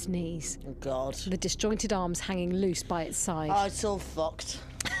collapsed to its knees. Oh, God. The disjointed arms hanging loose by its side. Oh, it's all fucked.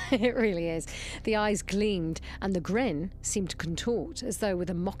 It really is. The eyes gleamed, and the grin seemed to contort, as though with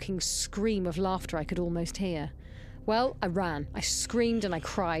a mocking scream of laughter I could almost hear. Well, I ran. I screamed and I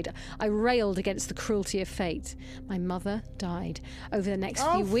cried. I railed against the cruelty of fate. My mother died. Over the next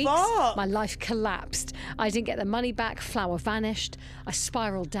few weeks, my life collapsed. I didn't get the money back. Flower vanished. I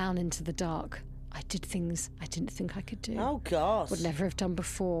spiraled down into the dark. I did things I didn't think I could do. Oh, God. Would never have done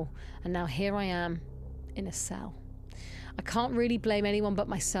before. And now here I am, in a cell. I can't really blame anyone but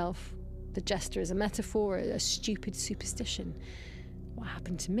myself. The jester is a metaphor, a stupid superstition. What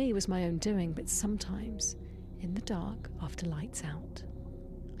happened to me was my own doing, but sometimes, in the dark, after lights out,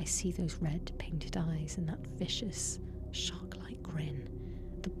 I see those red painted eyes and that vicious, shark-like grin,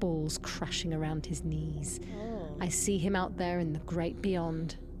 the balls crashing around his knees. I see him out there in the great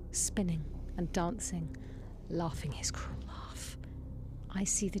beyond, spinning and dancing, laughing his cruel laugh. I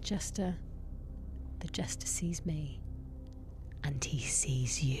see the jester sees me, and he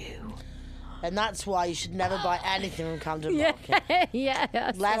sees you. And that's why you should never buy anything from Camden Market. Yeah,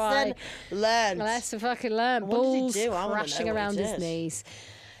 that's Lesson learned. Lesson fucking learned. Balls crashing around his knees.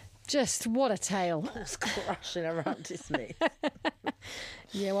 Just what a tale. Balls crashing around his knees.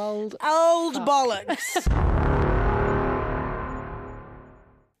 You old bollocks.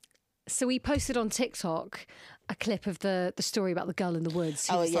 So we posted on TikTok a clip of the story about the girl in the woods.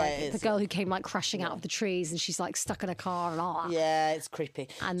 Who was the girl who came crashing out of the trees, and she's stuck in a car and all that. Yeah, it's creepy.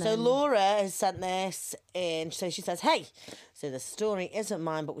 And so Laura has sent this in. So she says, "Hey, so the story isn't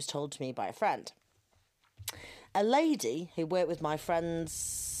mine, but was told to me by a friend. A lady who worked with my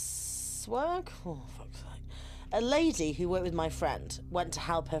friend's work. Oh, fuck's sake. A lady who worked with my friend went to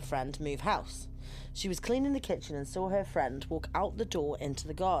help her friend move house. She was cleaning the kitchen and saw her friend walk out the door into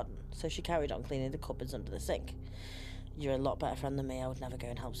the garden. So she carried on cleaning the cupboards under the sink. You're a lot better friend than me. I would never go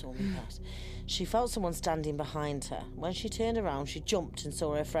and help someone move house. She felt someone standing behind her. When she turned around, she jumped and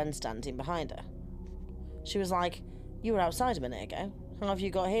saw her friend standing behind her. She was like, 'You were outside a minute ago. How have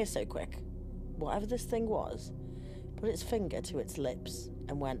you got here so quick?' Whatever this thing was, put its finger to its lips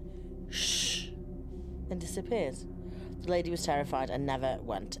and went, 'Shh,' and disappeared. The lady was terrified and never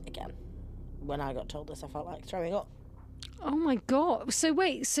went again. When I got told this, I felt like throwing up. Oh my God. So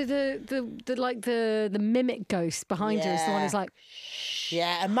wait, so the mimic ghost behind her is the one who's like...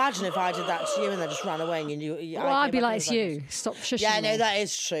 Yeah, imagine if I did that to you and then just ran away and you knew... Well, I'd be like, it's you. Stop shushing me. Yeah, no, that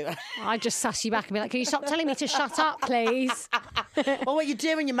is true. I'd just sass you back and be like, can you stop telling me to shut up, please? Oh, what are you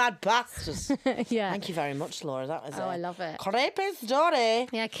doing, you mad bastards? Yeah. Thank you very much, Laura. That was I love it. Creepy story.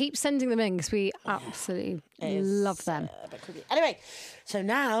 Yeah, keep sending them in because we absolutely love them. Anyway, so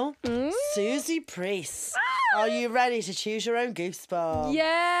now, Suzie Priest. Are you ready to choose your own goosebump?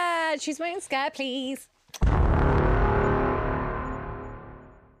 Yeah, choose my own scare, please.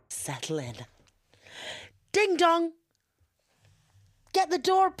 Settle in. Ding dong. Get the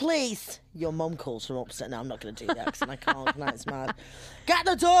door, please. Your mum calls from upstairs. No, I'm not going to do that because I can't. No, it's mad. Get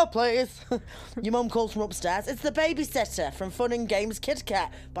the door, please. Your mum calls from upstairs. It's the babysitter from Fun and Games Kid Care.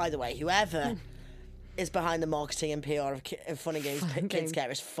 By the way, whoever is behind the marketing and PR of Fun and Games Kids Care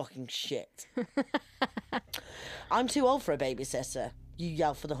is fucking shit. I'm too old for a babysitter. You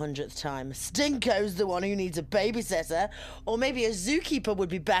yell for the 100th time. Stinko's the one who needs a babysitter. Or maybe a zookeeper would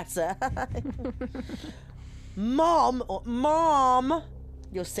be better. Mom,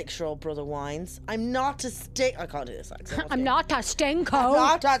 your 6-year-old brother whines. I'm not a stink... I can't do this accent. I'm not a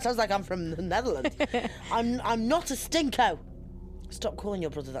stinko. That sounds like I'm from the Netherlands. I'm not a stinko. Stop calling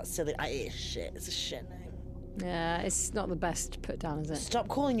your brother that silly... It is shit. It's a shit name. Yeah, it's not the best to put down, is it? Stop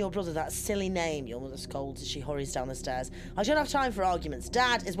calling your brother that silly name, your mother scolds as she hurries down the stairs. I don't have time for arguments.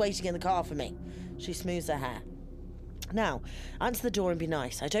 Dad is waiting in the car for me. She smooths her hair. Now, answer the door and be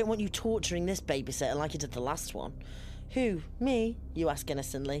nice. I don't want you torturing this babysitter like you did the last one. Who? Me? You ask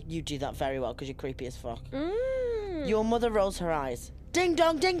innocently. You do that very well because you're creepy as fuck. Your mother rolls her eyes. Ding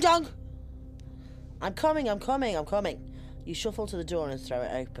dong, ding dong! I'm coming. You shuffle to the door and throw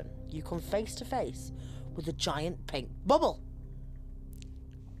it open. You come face to face with a giant pink bubble.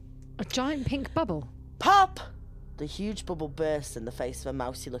 A giant pink bubble? Pop! The huge bubble bursts in the face of a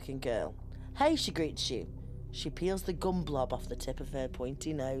mousy-looking girl. Hey, she greets you. She peels the gum blob off the tip of her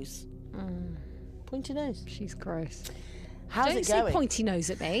pointy nose. Pointy nose? She's gross. How's it going? Don't say pointy nose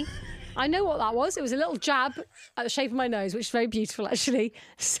at me. I know what that was. It was a little jab at the shape of my nose, which is very beautiful, actually.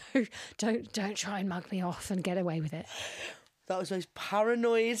 So don't try and mug me off and get away with it. That was the most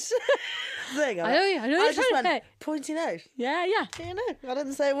paranoid thing. I know. I just went, pointy nose. Yeah. You know, I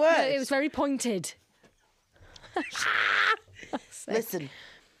didn't say a word. No, it was very pointed. Listen.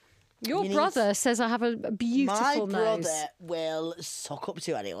 Your brother says I have a beautiful nose. My brother will suck up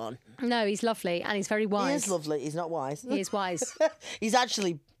to anyone. No, he's lovely and he's very wise. He is lovely. He's not wise. He is wise. He's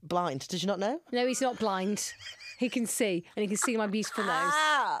actually blind. Did you not know? No, he's not blind. He can see, and he can see my beautiful nose.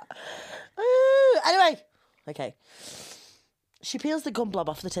 Anyway. Okay. She peels the gum blob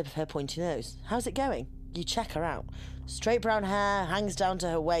off the tip of her pointy nose. How's it going? You check her out. Straight brown hair hangs down to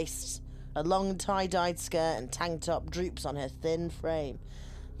her waist. A long tie-dyed skirt and tank top droops on her thin frame.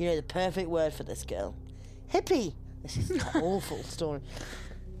 You know the perfect word for this girl. Hippie. This is an awful story.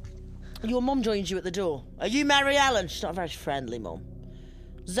 Your mum joins you at the door. Are you Mary Ellen? She's not a very friendly mum.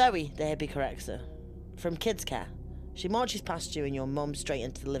 Zoe, the hippie corrects her. From kids' care. She marches past you and your mum straight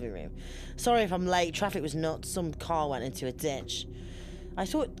into the living room. Sorry if I'm late. Traffic was nuts. Some car went into a ditch. I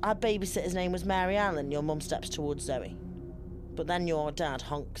thought our babysitter's name was Mary Ellen. Your mum steps towards Zoe. But then your dad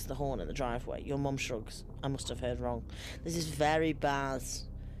honks the horn at the driveway. Your mum shrugs. I must have heard wrong. This is very bad.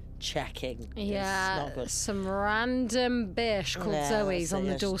 Checking. Yeah, it's not good. some random bish called Zoe's on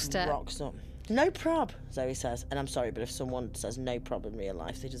the doorstep. Rocks up. No prob, Zoe says. And I'm sorry, but if someone says no prob in real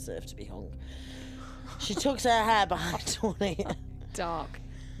life, they deserve to be hung. She tucks her hair behind her ear. Dark.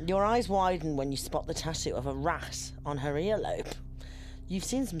 Your eyes widen when you spot the tattoo of a rat on her earlobe. You've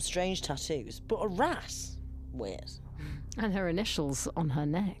seen some strange tattoos, but a rat? Weird. And her initials on her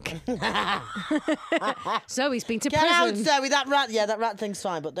neck. Zoe's been to get prison. Out, Zoe. That rat thing's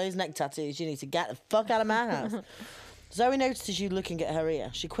fine, but those neck tattoos, you need to get the fuck out of my house. Zoe notices you looking at her ear.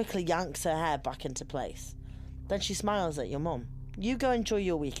 She quickly yanks her hair back into place. Then she smiles at your mum. You go enjoy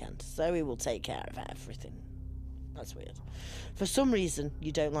your weekend. Zoe will take care of everything. That's weird. For some reason,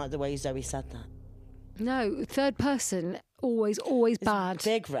 you don't like the way Zoe said that. No, third person, always bad.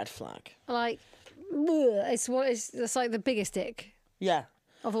 Big red flag. Like, it's like the biggest dick. Yeah.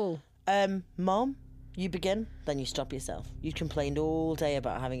 Of all. Mom, you begin, then you stop yourself. You complained all day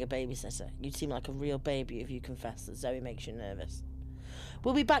about having a babysitter. You'd seem like a real baby if you confess that Zoe makes you nervous.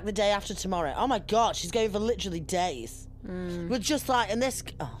 We'll be back the day after tomorrow. Oh my God, she's going for literally days. We're just like, and this,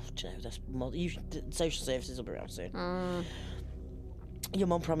 oh, do you know, social services will be around soon. Your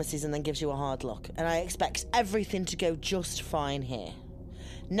mum promises and then gives you a hard look. And I expect everything to go just fine here.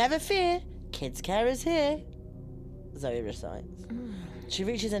 Never fear, kids' care is here, Zoe recites. She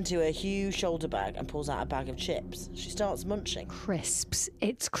reaches into her huge shoulder bag and pulls out a bag of chips. She starts munching. Crisps.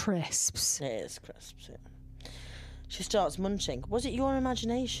 It's crisps. It is crisps, yeah. She starts munching. Was it your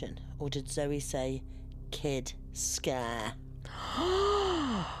imagination? Or did Zoe say, kid scare?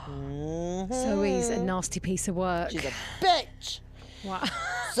 Zoe's a nasty piece of work. She's a bitch. Wow.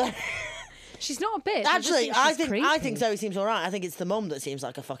 So, she's not a bitch. actually, I think creepy. Zoe seems all right. I think it's the mum that seems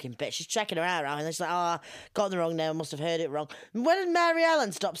like a fucking bitch. She's checking her hair out, and then she's like, "Oh, got the wrong name. I must have heard it wrong." When did Mary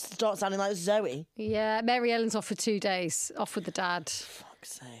Ellen start sounding like Zoe? Yeah, Mary Ellen's off for 2 days. Off with the dad.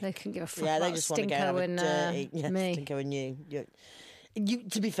 Fuck's sake. They couldn't give a fuck. Yeah, they about just want to go and have a dirty. and me. Stinko and you.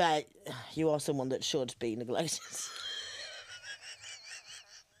 To be fair, you are someone that should be neglected.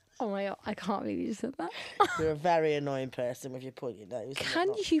 Oh my God, I can't believe you just said that. You're a very annoying person with your pointy nose. Can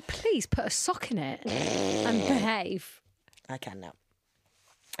you please put a sock in it and behave? I can now.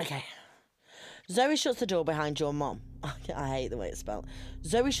 Okay. Zoe shuts the door behind your mum. I hate the way it's spelled.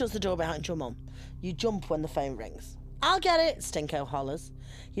 Zoe shuts the door behind your mum. You jump when the phone rings. I'll get it, Stinko hollers.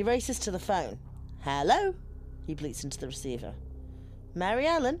 He races to the phone. Hello? He bleats into the receiver. Mary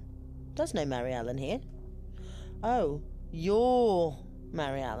Ellen? There's no Mary Ellen here. Oh, you're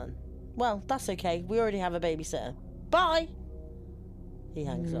Mary Ellen. Well, that's okay. We already have a babysitter. Bye. He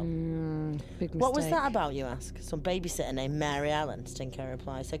hangs up. Big mistake. What was that about, you ask? Some babysitter named Mary Ellen, Stinko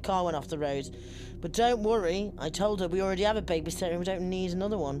replies. Her car went off the road. But don't worry. I told her we already have a babysitter and we don't need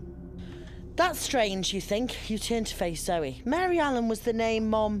another one. That's strange, you think. You turn to face Zoe. Mary Ellen was the name,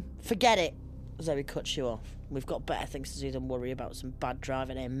 Mom. Forget it. Zoe cuts you off. We've got better things to do than worry about some bad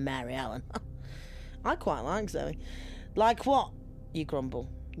driving named Mary Ellen. I quite like Zoe. Like what? You grumble.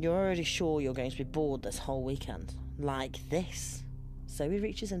 You're already sure you're going to be bored this whole weekend. Like this. Zoe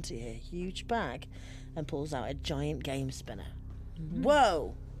reaches into her huge bag and pulls out a giant game spinner.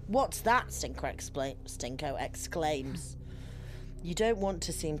 Whoa! What's that? Stinko exclaims. You don't want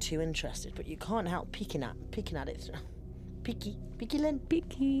to seem too interested, but you can't help peeking at it. Peeky, Lynn.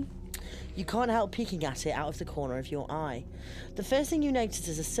 Picky. You can't help peeking at it out of the corner of your eye. The first thing you notice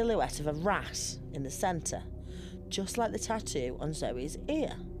is a silhouette of a rat in the centre, just like the tattoo on Zoe's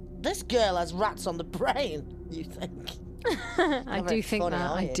ear. This girl has rats on the brain, you think. I do think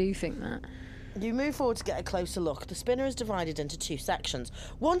that. You move forward to get a closer look. The spinner is divided into 2 sections.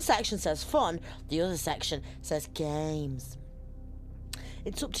 One section says fun, the other section says games.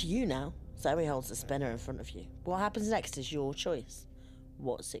 It's up to you now. Zoe holds the spinner in front of you. What happens next is your choice.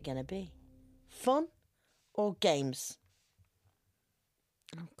 What's it going to be? Fun or games?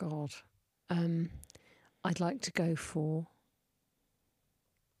 Oh, God. I'd like to go for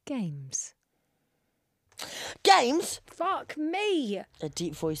games. Games? Fuck me! A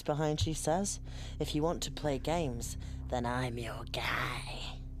deep voice behind you says, if you want to play games, then I'm your guy.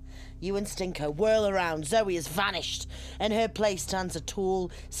 You and Stinko whirl around. Zoe has vanished. In her place stands a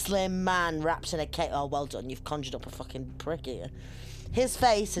tall, slim man wrapped in a cape. Oh, well done. You've conjured up a fucking prick here. His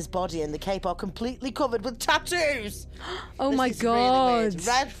face, his body, and the cape are completely covered with tattoos. Oh, my God. Really weird.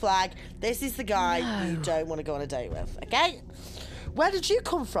 Red flag. This is the guy you don't want to go on a date with, okay? Where did you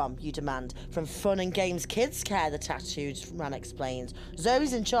come from, you demand? From Fun and Games Kids Care, the tattooed man explains.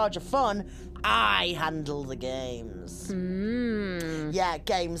 Zoe's in charge of fun. I handle the games. Yeah,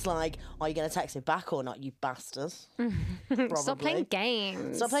 games like, are you going to text me back or not, you bastard? Stop playing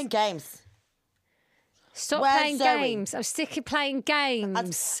games. Stop playing games. Stop Where's playing Zoe? games. I'm sick of playing games.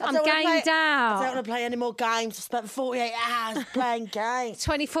 I'm don't wanna gamed out. I don't want to play any more games. I've spent 48 hours playing games.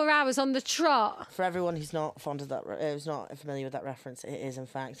 24 hours on the trot. For everyone who's not fond of that, who's not familiar with that reference, it is in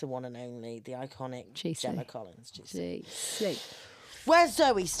fact the one and only, the iconic Gemma Collins. Where's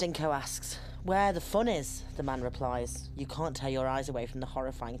Zoe? Stinko asks. Where the fun is, the man replies. You can't tear your eyes away from the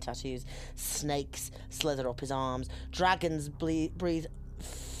horrifying tattoos. Snakes slither up his arms. Dragons breathe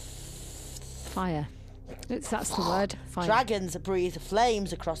fire. That's the word. Fire. Dragons breathe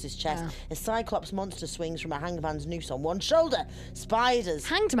flames across his chest. A cyclops monster swings from a hangman's noose on one shoulder. Spiders.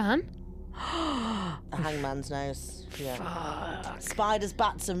 Hanged man? A hangman's nose. Yeah. Fuck. Spiders,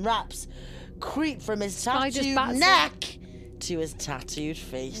 bats, and rats creep from his tattooed neck to his tattooed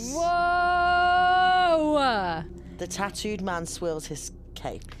face. Whoa! The tattooed man swirls his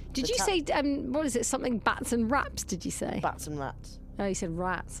cape. Did you say, what is it, something bats and raps, did you say? Bats and rats. Oh, you said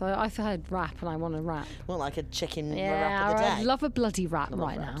rats. I've heard rap and I want a rap. Well, like a chicken yeah, rap of the day. I'd love a bloody rap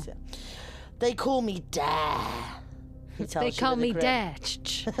right raps, now. Yeah. They call me Dare. They call me Dare.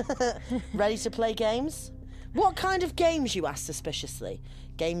 Ready to play games? What kind of games, you ask suspiciously?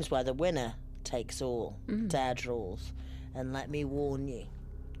 Games where the winner takes all. Dare draws. And let me warn you,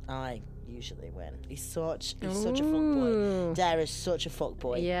 I usually win. He's such a fuckboy. Dare is such a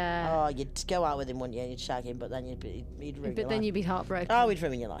fuckboy. Yeah. Oh, you'd go out with him, wouldn't you? You'd shag him, but then he'd ruin your life. But then you'd be heartbroken. Oh, he'd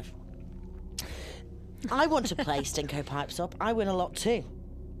ruin your life. I want to play, Stinko pipes up. I win a lot too.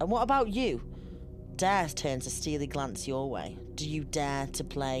 And what about you? Dare turns a steely glance your way. Do you dare to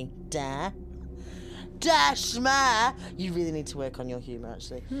play Dare? Dare schmare! You really need to work on your humour,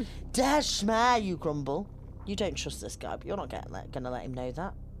 actually. Dare schmare, you grumble. You don't trust this guy, but you're not going to let him know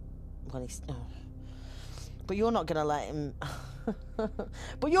that. When he's... Oh. But you're not going to let him...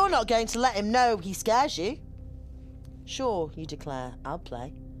 But you're not going to let him know he scares you. Sure, you declare, I'll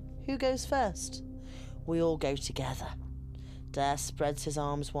play. Who goes first? We all go together. Dare spreads his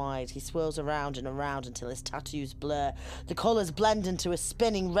arms wide. He swirls around and around until his tattoos blur. The colours blend into a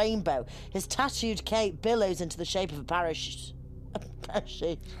spinning rainbow. His tattooed cape billows into the shape of a parachute. A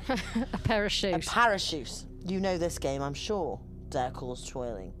parachute. A parachute. A parachute. You know this game, I'm sure. Dare calls,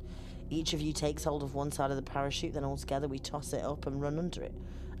 twirling. Each of you takes hold of one side of the parachute, then all together we toss it up and run under it.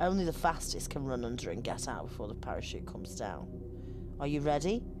 Only the fastest can run under it and get out before the parachute comes down. Are you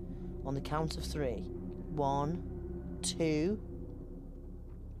ready? On the count of 3. 1, 2.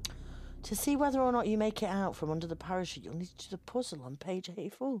 To see whether or not you make it out from under the parachute, you'll need to do the puzzle on page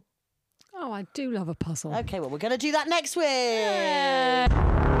 84. Oh, I do love a puzzle. Okay, well, we're going to do that next week.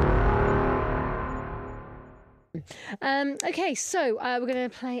 Okay, so we're going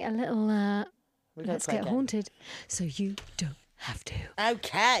to play a little Let's Get Haunted, so you don't have to.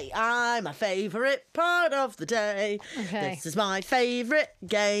 Okay, my favourite part of the day. Okay. This is my favourite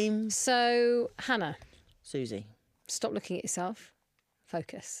game. So, Hannah. Susie. Stop looking at yourself.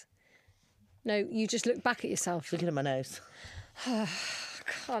 Focus. No, you just look back at yourself. Looking at my nose.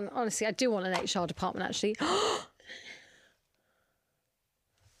 Honestly, I do want an HR department, actually.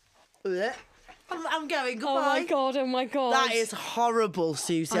 I'm going. Goodbye. Oh my god! Oh my god! That is horrible,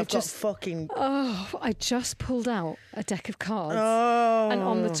 Susie. I've got fucking. Oh, I just pulled out a deck of cards, Oh. and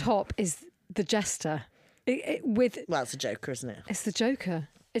on the top is the Jester. With Well, it's a Joker, isn't it? it's the Joker.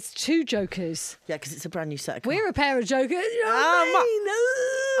 It's 2 Jokers. Yeah, because it's a brand new set of cards. We're a pair of Jokers. You know what I mean?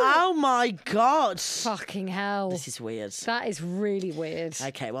 Oh my god! Fucking hell! This is weird. That is really weird.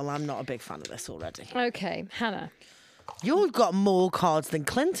 Okay, well, I'm not a big fan of this already. Okay, Hannah. You've got more cards than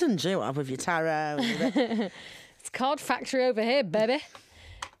Clinton, do you have, with your tarot? It's Card Factory over here, baby.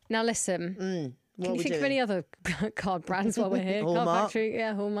 Now listen. Can you think of any other card brands while we're here? Hallmark. Card Factory,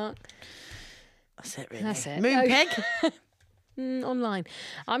 yeah, Hallmark. That's it, really. That's it. Moonpig. Online.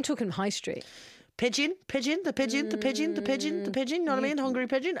 I'm talking high street. Pigeon. The pigeon. You know what I mean? Hungry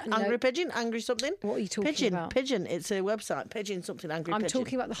pigeon. Angry pigeon. Angry something. What are you talking about? Pigeon. It's a website. Pigeon something. Angry I'm pigeon.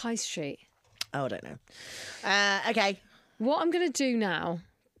 talking about the high street. Oh, I don't know. Okay. What I'm going to do now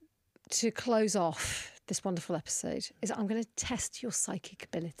to close off this wonderful episode is I'm going to test your psychic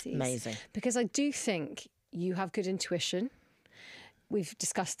abilities. Amazing. Because I do think you have good intuition. We've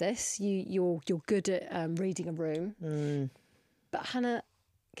discussed this. You're good at reading a room. But Hannah,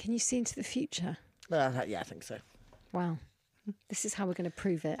 can you see into the future? Yeah, I think so. Wow. This is how we're going to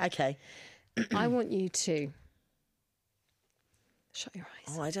prove it. Okay. I want you to shut your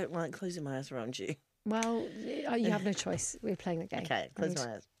eyes. Oh, I don't like closing my eyes around you. Well, you have no choice. We're playing the game. Okay, close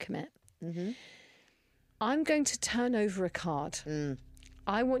my eyes. Commit. I'm going to turn over a card.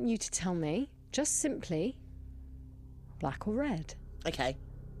 I want you to tell me, just simply, black or red. Okay.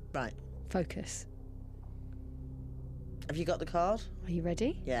 Right. Focus. Have you got the card? Are you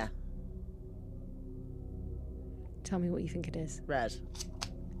ready? Yeah. Tell me what you think it is. Red.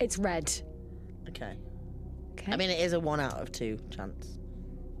 It's red. Okay. Okay. I mean, it is a 1 out of 2 chance.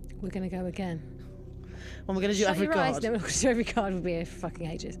 We're going to go again. Well, we're going to do Shut every your card. eyes. No, we're not going to do every card. Would be here for fucking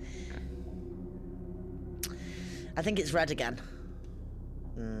ages. I think it's red again.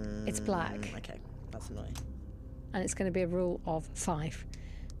 It's black. Okay, that's annoying. And it's going to be a rule of 5.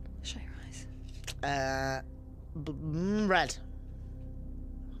 Shut your eyes. Red.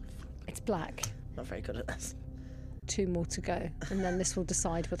 It's black. Not very good at this. 2 more to go. And then this will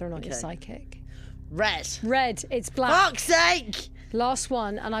decide whether or not you're psychic. Red. Red. It's black. Fuck's sake! Last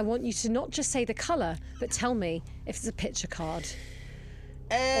one. And I want you to not just say the colour, but tell me if it's a picture card.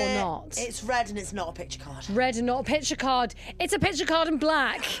 Or not. It's red and it's not a picture card. Red and not a picture card. It's a picture card in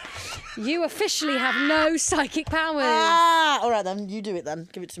black. You officially have no psychic powers. All right then, you do it then.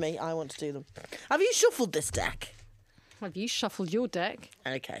 Give it to me. I want to do them. Have you shuffled this deck? Have you shuffled your deck?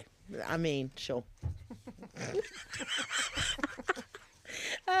 Okay. I mean, sure.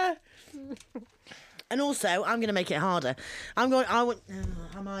 And also, I'm going to make it harder. Am I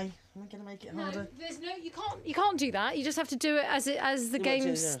going to make it harder? No, there's no. You can't do that. You just have to do it as the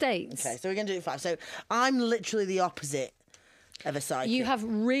game states. Okay, so we're going to do it 5. So I'm literally the opposite of a psychic. You have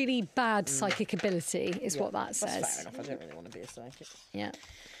really bad psychic ability, is what that says. That's fair enough. I don't really want to be a psychic. Yeah.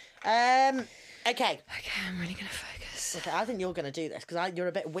 Okay, I'm really going to focus. I think you're going to do this because you're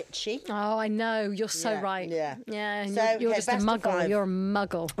a bit witchy. Oh, I know. You're so right. Yeah. Yeah. So, you're just a best of muggle. 5. You're a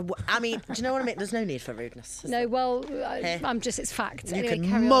muggle. I mean, do you know what I mean? There's no need for rudeness. No, well, it's fact. You Anyway, can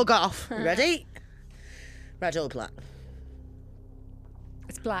carry mug on. off. Ready? Red or black?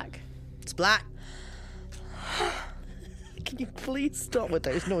 It's black. It's black. Can you please stop with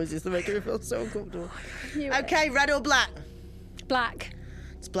those noises? They're making me feel so uncomfortable. Okay, red or black? Black.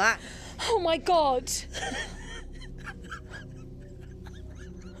 It's black. Oh my God.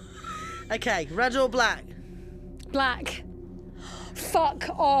 Okay, red or black? Black. Fuck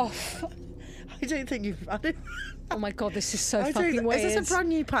off. I don't think you've... Oh my God, this is so fucking weird. Is this a brand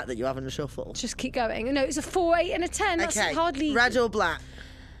new pack that you have in the shuffle? Just keep going. No, it's a 4, 8 and a 10. That's hardly... Red or black?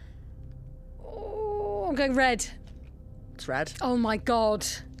 Oh, I'm going red. It's red. Oh my God.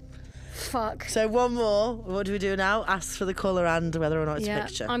 Fuck. So one more. What do we do now? Ask for the colour and whether or not it's a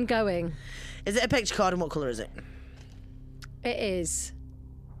picture. I'm going. Is it a picture card and what colour is it? It is.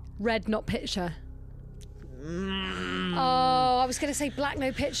 Red, not picture. Oh, I was going to say black,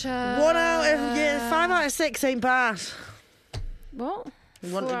 no picture. 5 out of 6 ain't bad. What?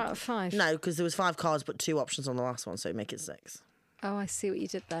 4 out of 5? No, because there was 5 cards but 2 options on the last one, so make it 6. Oh, I see what you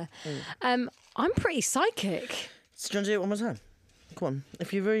did there. I'm pretty psychic. So do you want to do it one more time? Come on.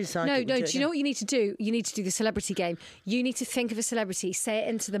 If you're really psychic... No, do you know what you need to do? You need to do the celebrity game. You need to think of a celebrity, say it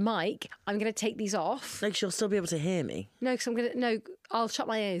into the mic. I'm going to take these off. Like, she'll still be able to hear me. No, because I'll shut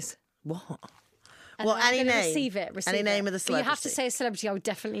my ears. What? And Well, then I'm any gonna name. Receive Any it. name of the But you have to celebrity. say a celebrity I would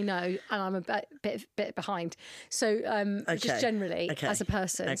definitely know, and I'm a bit behind. So just generally as a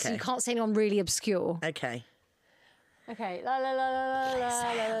person. So you can't say anyone really obscure. Okay. Okay. La la la la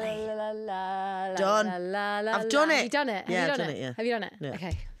la la la la. Done. I've done it. Have you done it? Yeah, Have I've you done it, yeah. Have you done it? Yeah.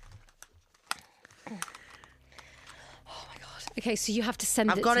 Okay. Oh my god. Okay, so you have to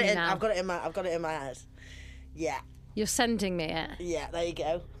send it to me now. I've got it in my head. Yeah. You're sending me it. Yeah, there you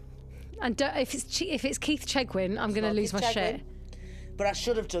go. And if it's Keith Chegwin, I'm going to lose my shit. But I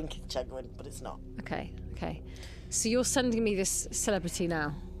should have done Keith Chegwin, but it's not. Okay. So you're sending me this celebrity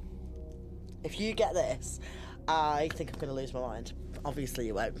now. If you get this, I think I'm going to lose my mind. Obviously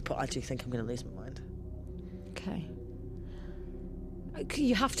you won't, but I do think I'm going to lose my mind. Okay.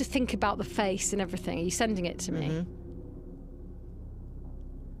 You have to think about the face and everything. Are you sending it to me? Mm-hmm.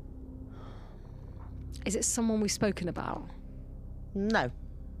 Is it someone we've spoken about? No.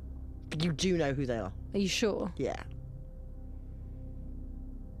 But you do know who they are. Are you sure? Yeah.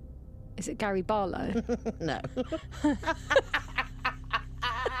 Is it Gary Barlow? No.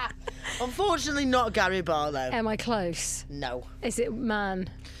 Unfortunately, not Gary Barlow. Am I close? No. Is it man?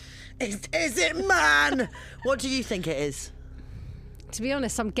 Is it man? What do you think it is? To be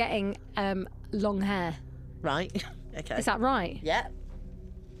honest, I'm getting long hair. Right. Okay. Is that right? Yeah.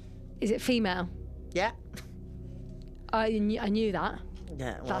 Is it female? Yeah. I knew that.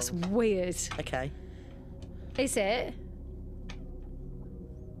 Yeah. Well, That's weird. okay. Is it?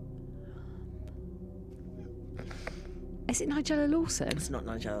 Is it Nigella Lawson? It's not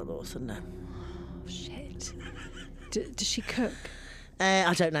Nigella Lawson, no. Oh, shit. Does she cook?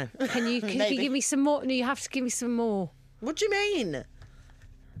 I don't know. Can you give me some more? No, you have to give me some more. What do you mean?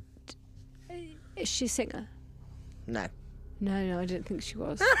 Is she a singer? No. No, I didn't think she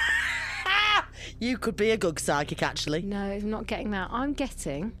was. You could be a good psychic, actually. No, I'm not getting that. I'm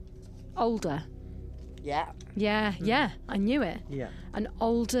getting older. Yeah. Yeah, I knew it. Yeah. An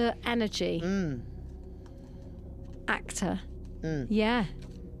older energy. Actor. Yeah.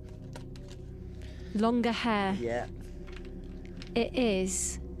 Longer hair. Yeah. It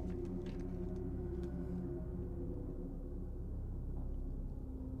is.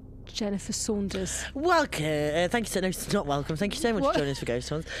 Jennifer Saunders. Welcome. Thank you so much. No, it's not welcome. Thank you so much What? for joining us for Ghost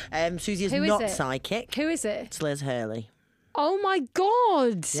Huns. Suzie is Who is not it? psychic. Who is it? It's Liz Hurley. Oh my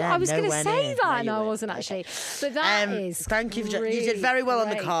God! Yeah, I was going to nowhere say near. that. No, No, you I weren't. wasn't actually. But that is. Thank you. You did really very well on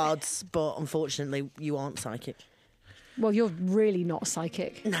the great. cards, but unfortunately, you aren't psychic. Well, you're really not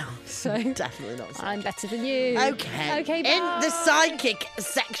psychic. No, So definitely not psychic. I'm better than you. Okay. Okay. In Bye. the psychic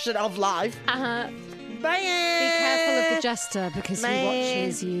section of life. Be Bye. careful of the jester because Bye. he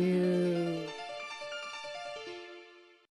watches you.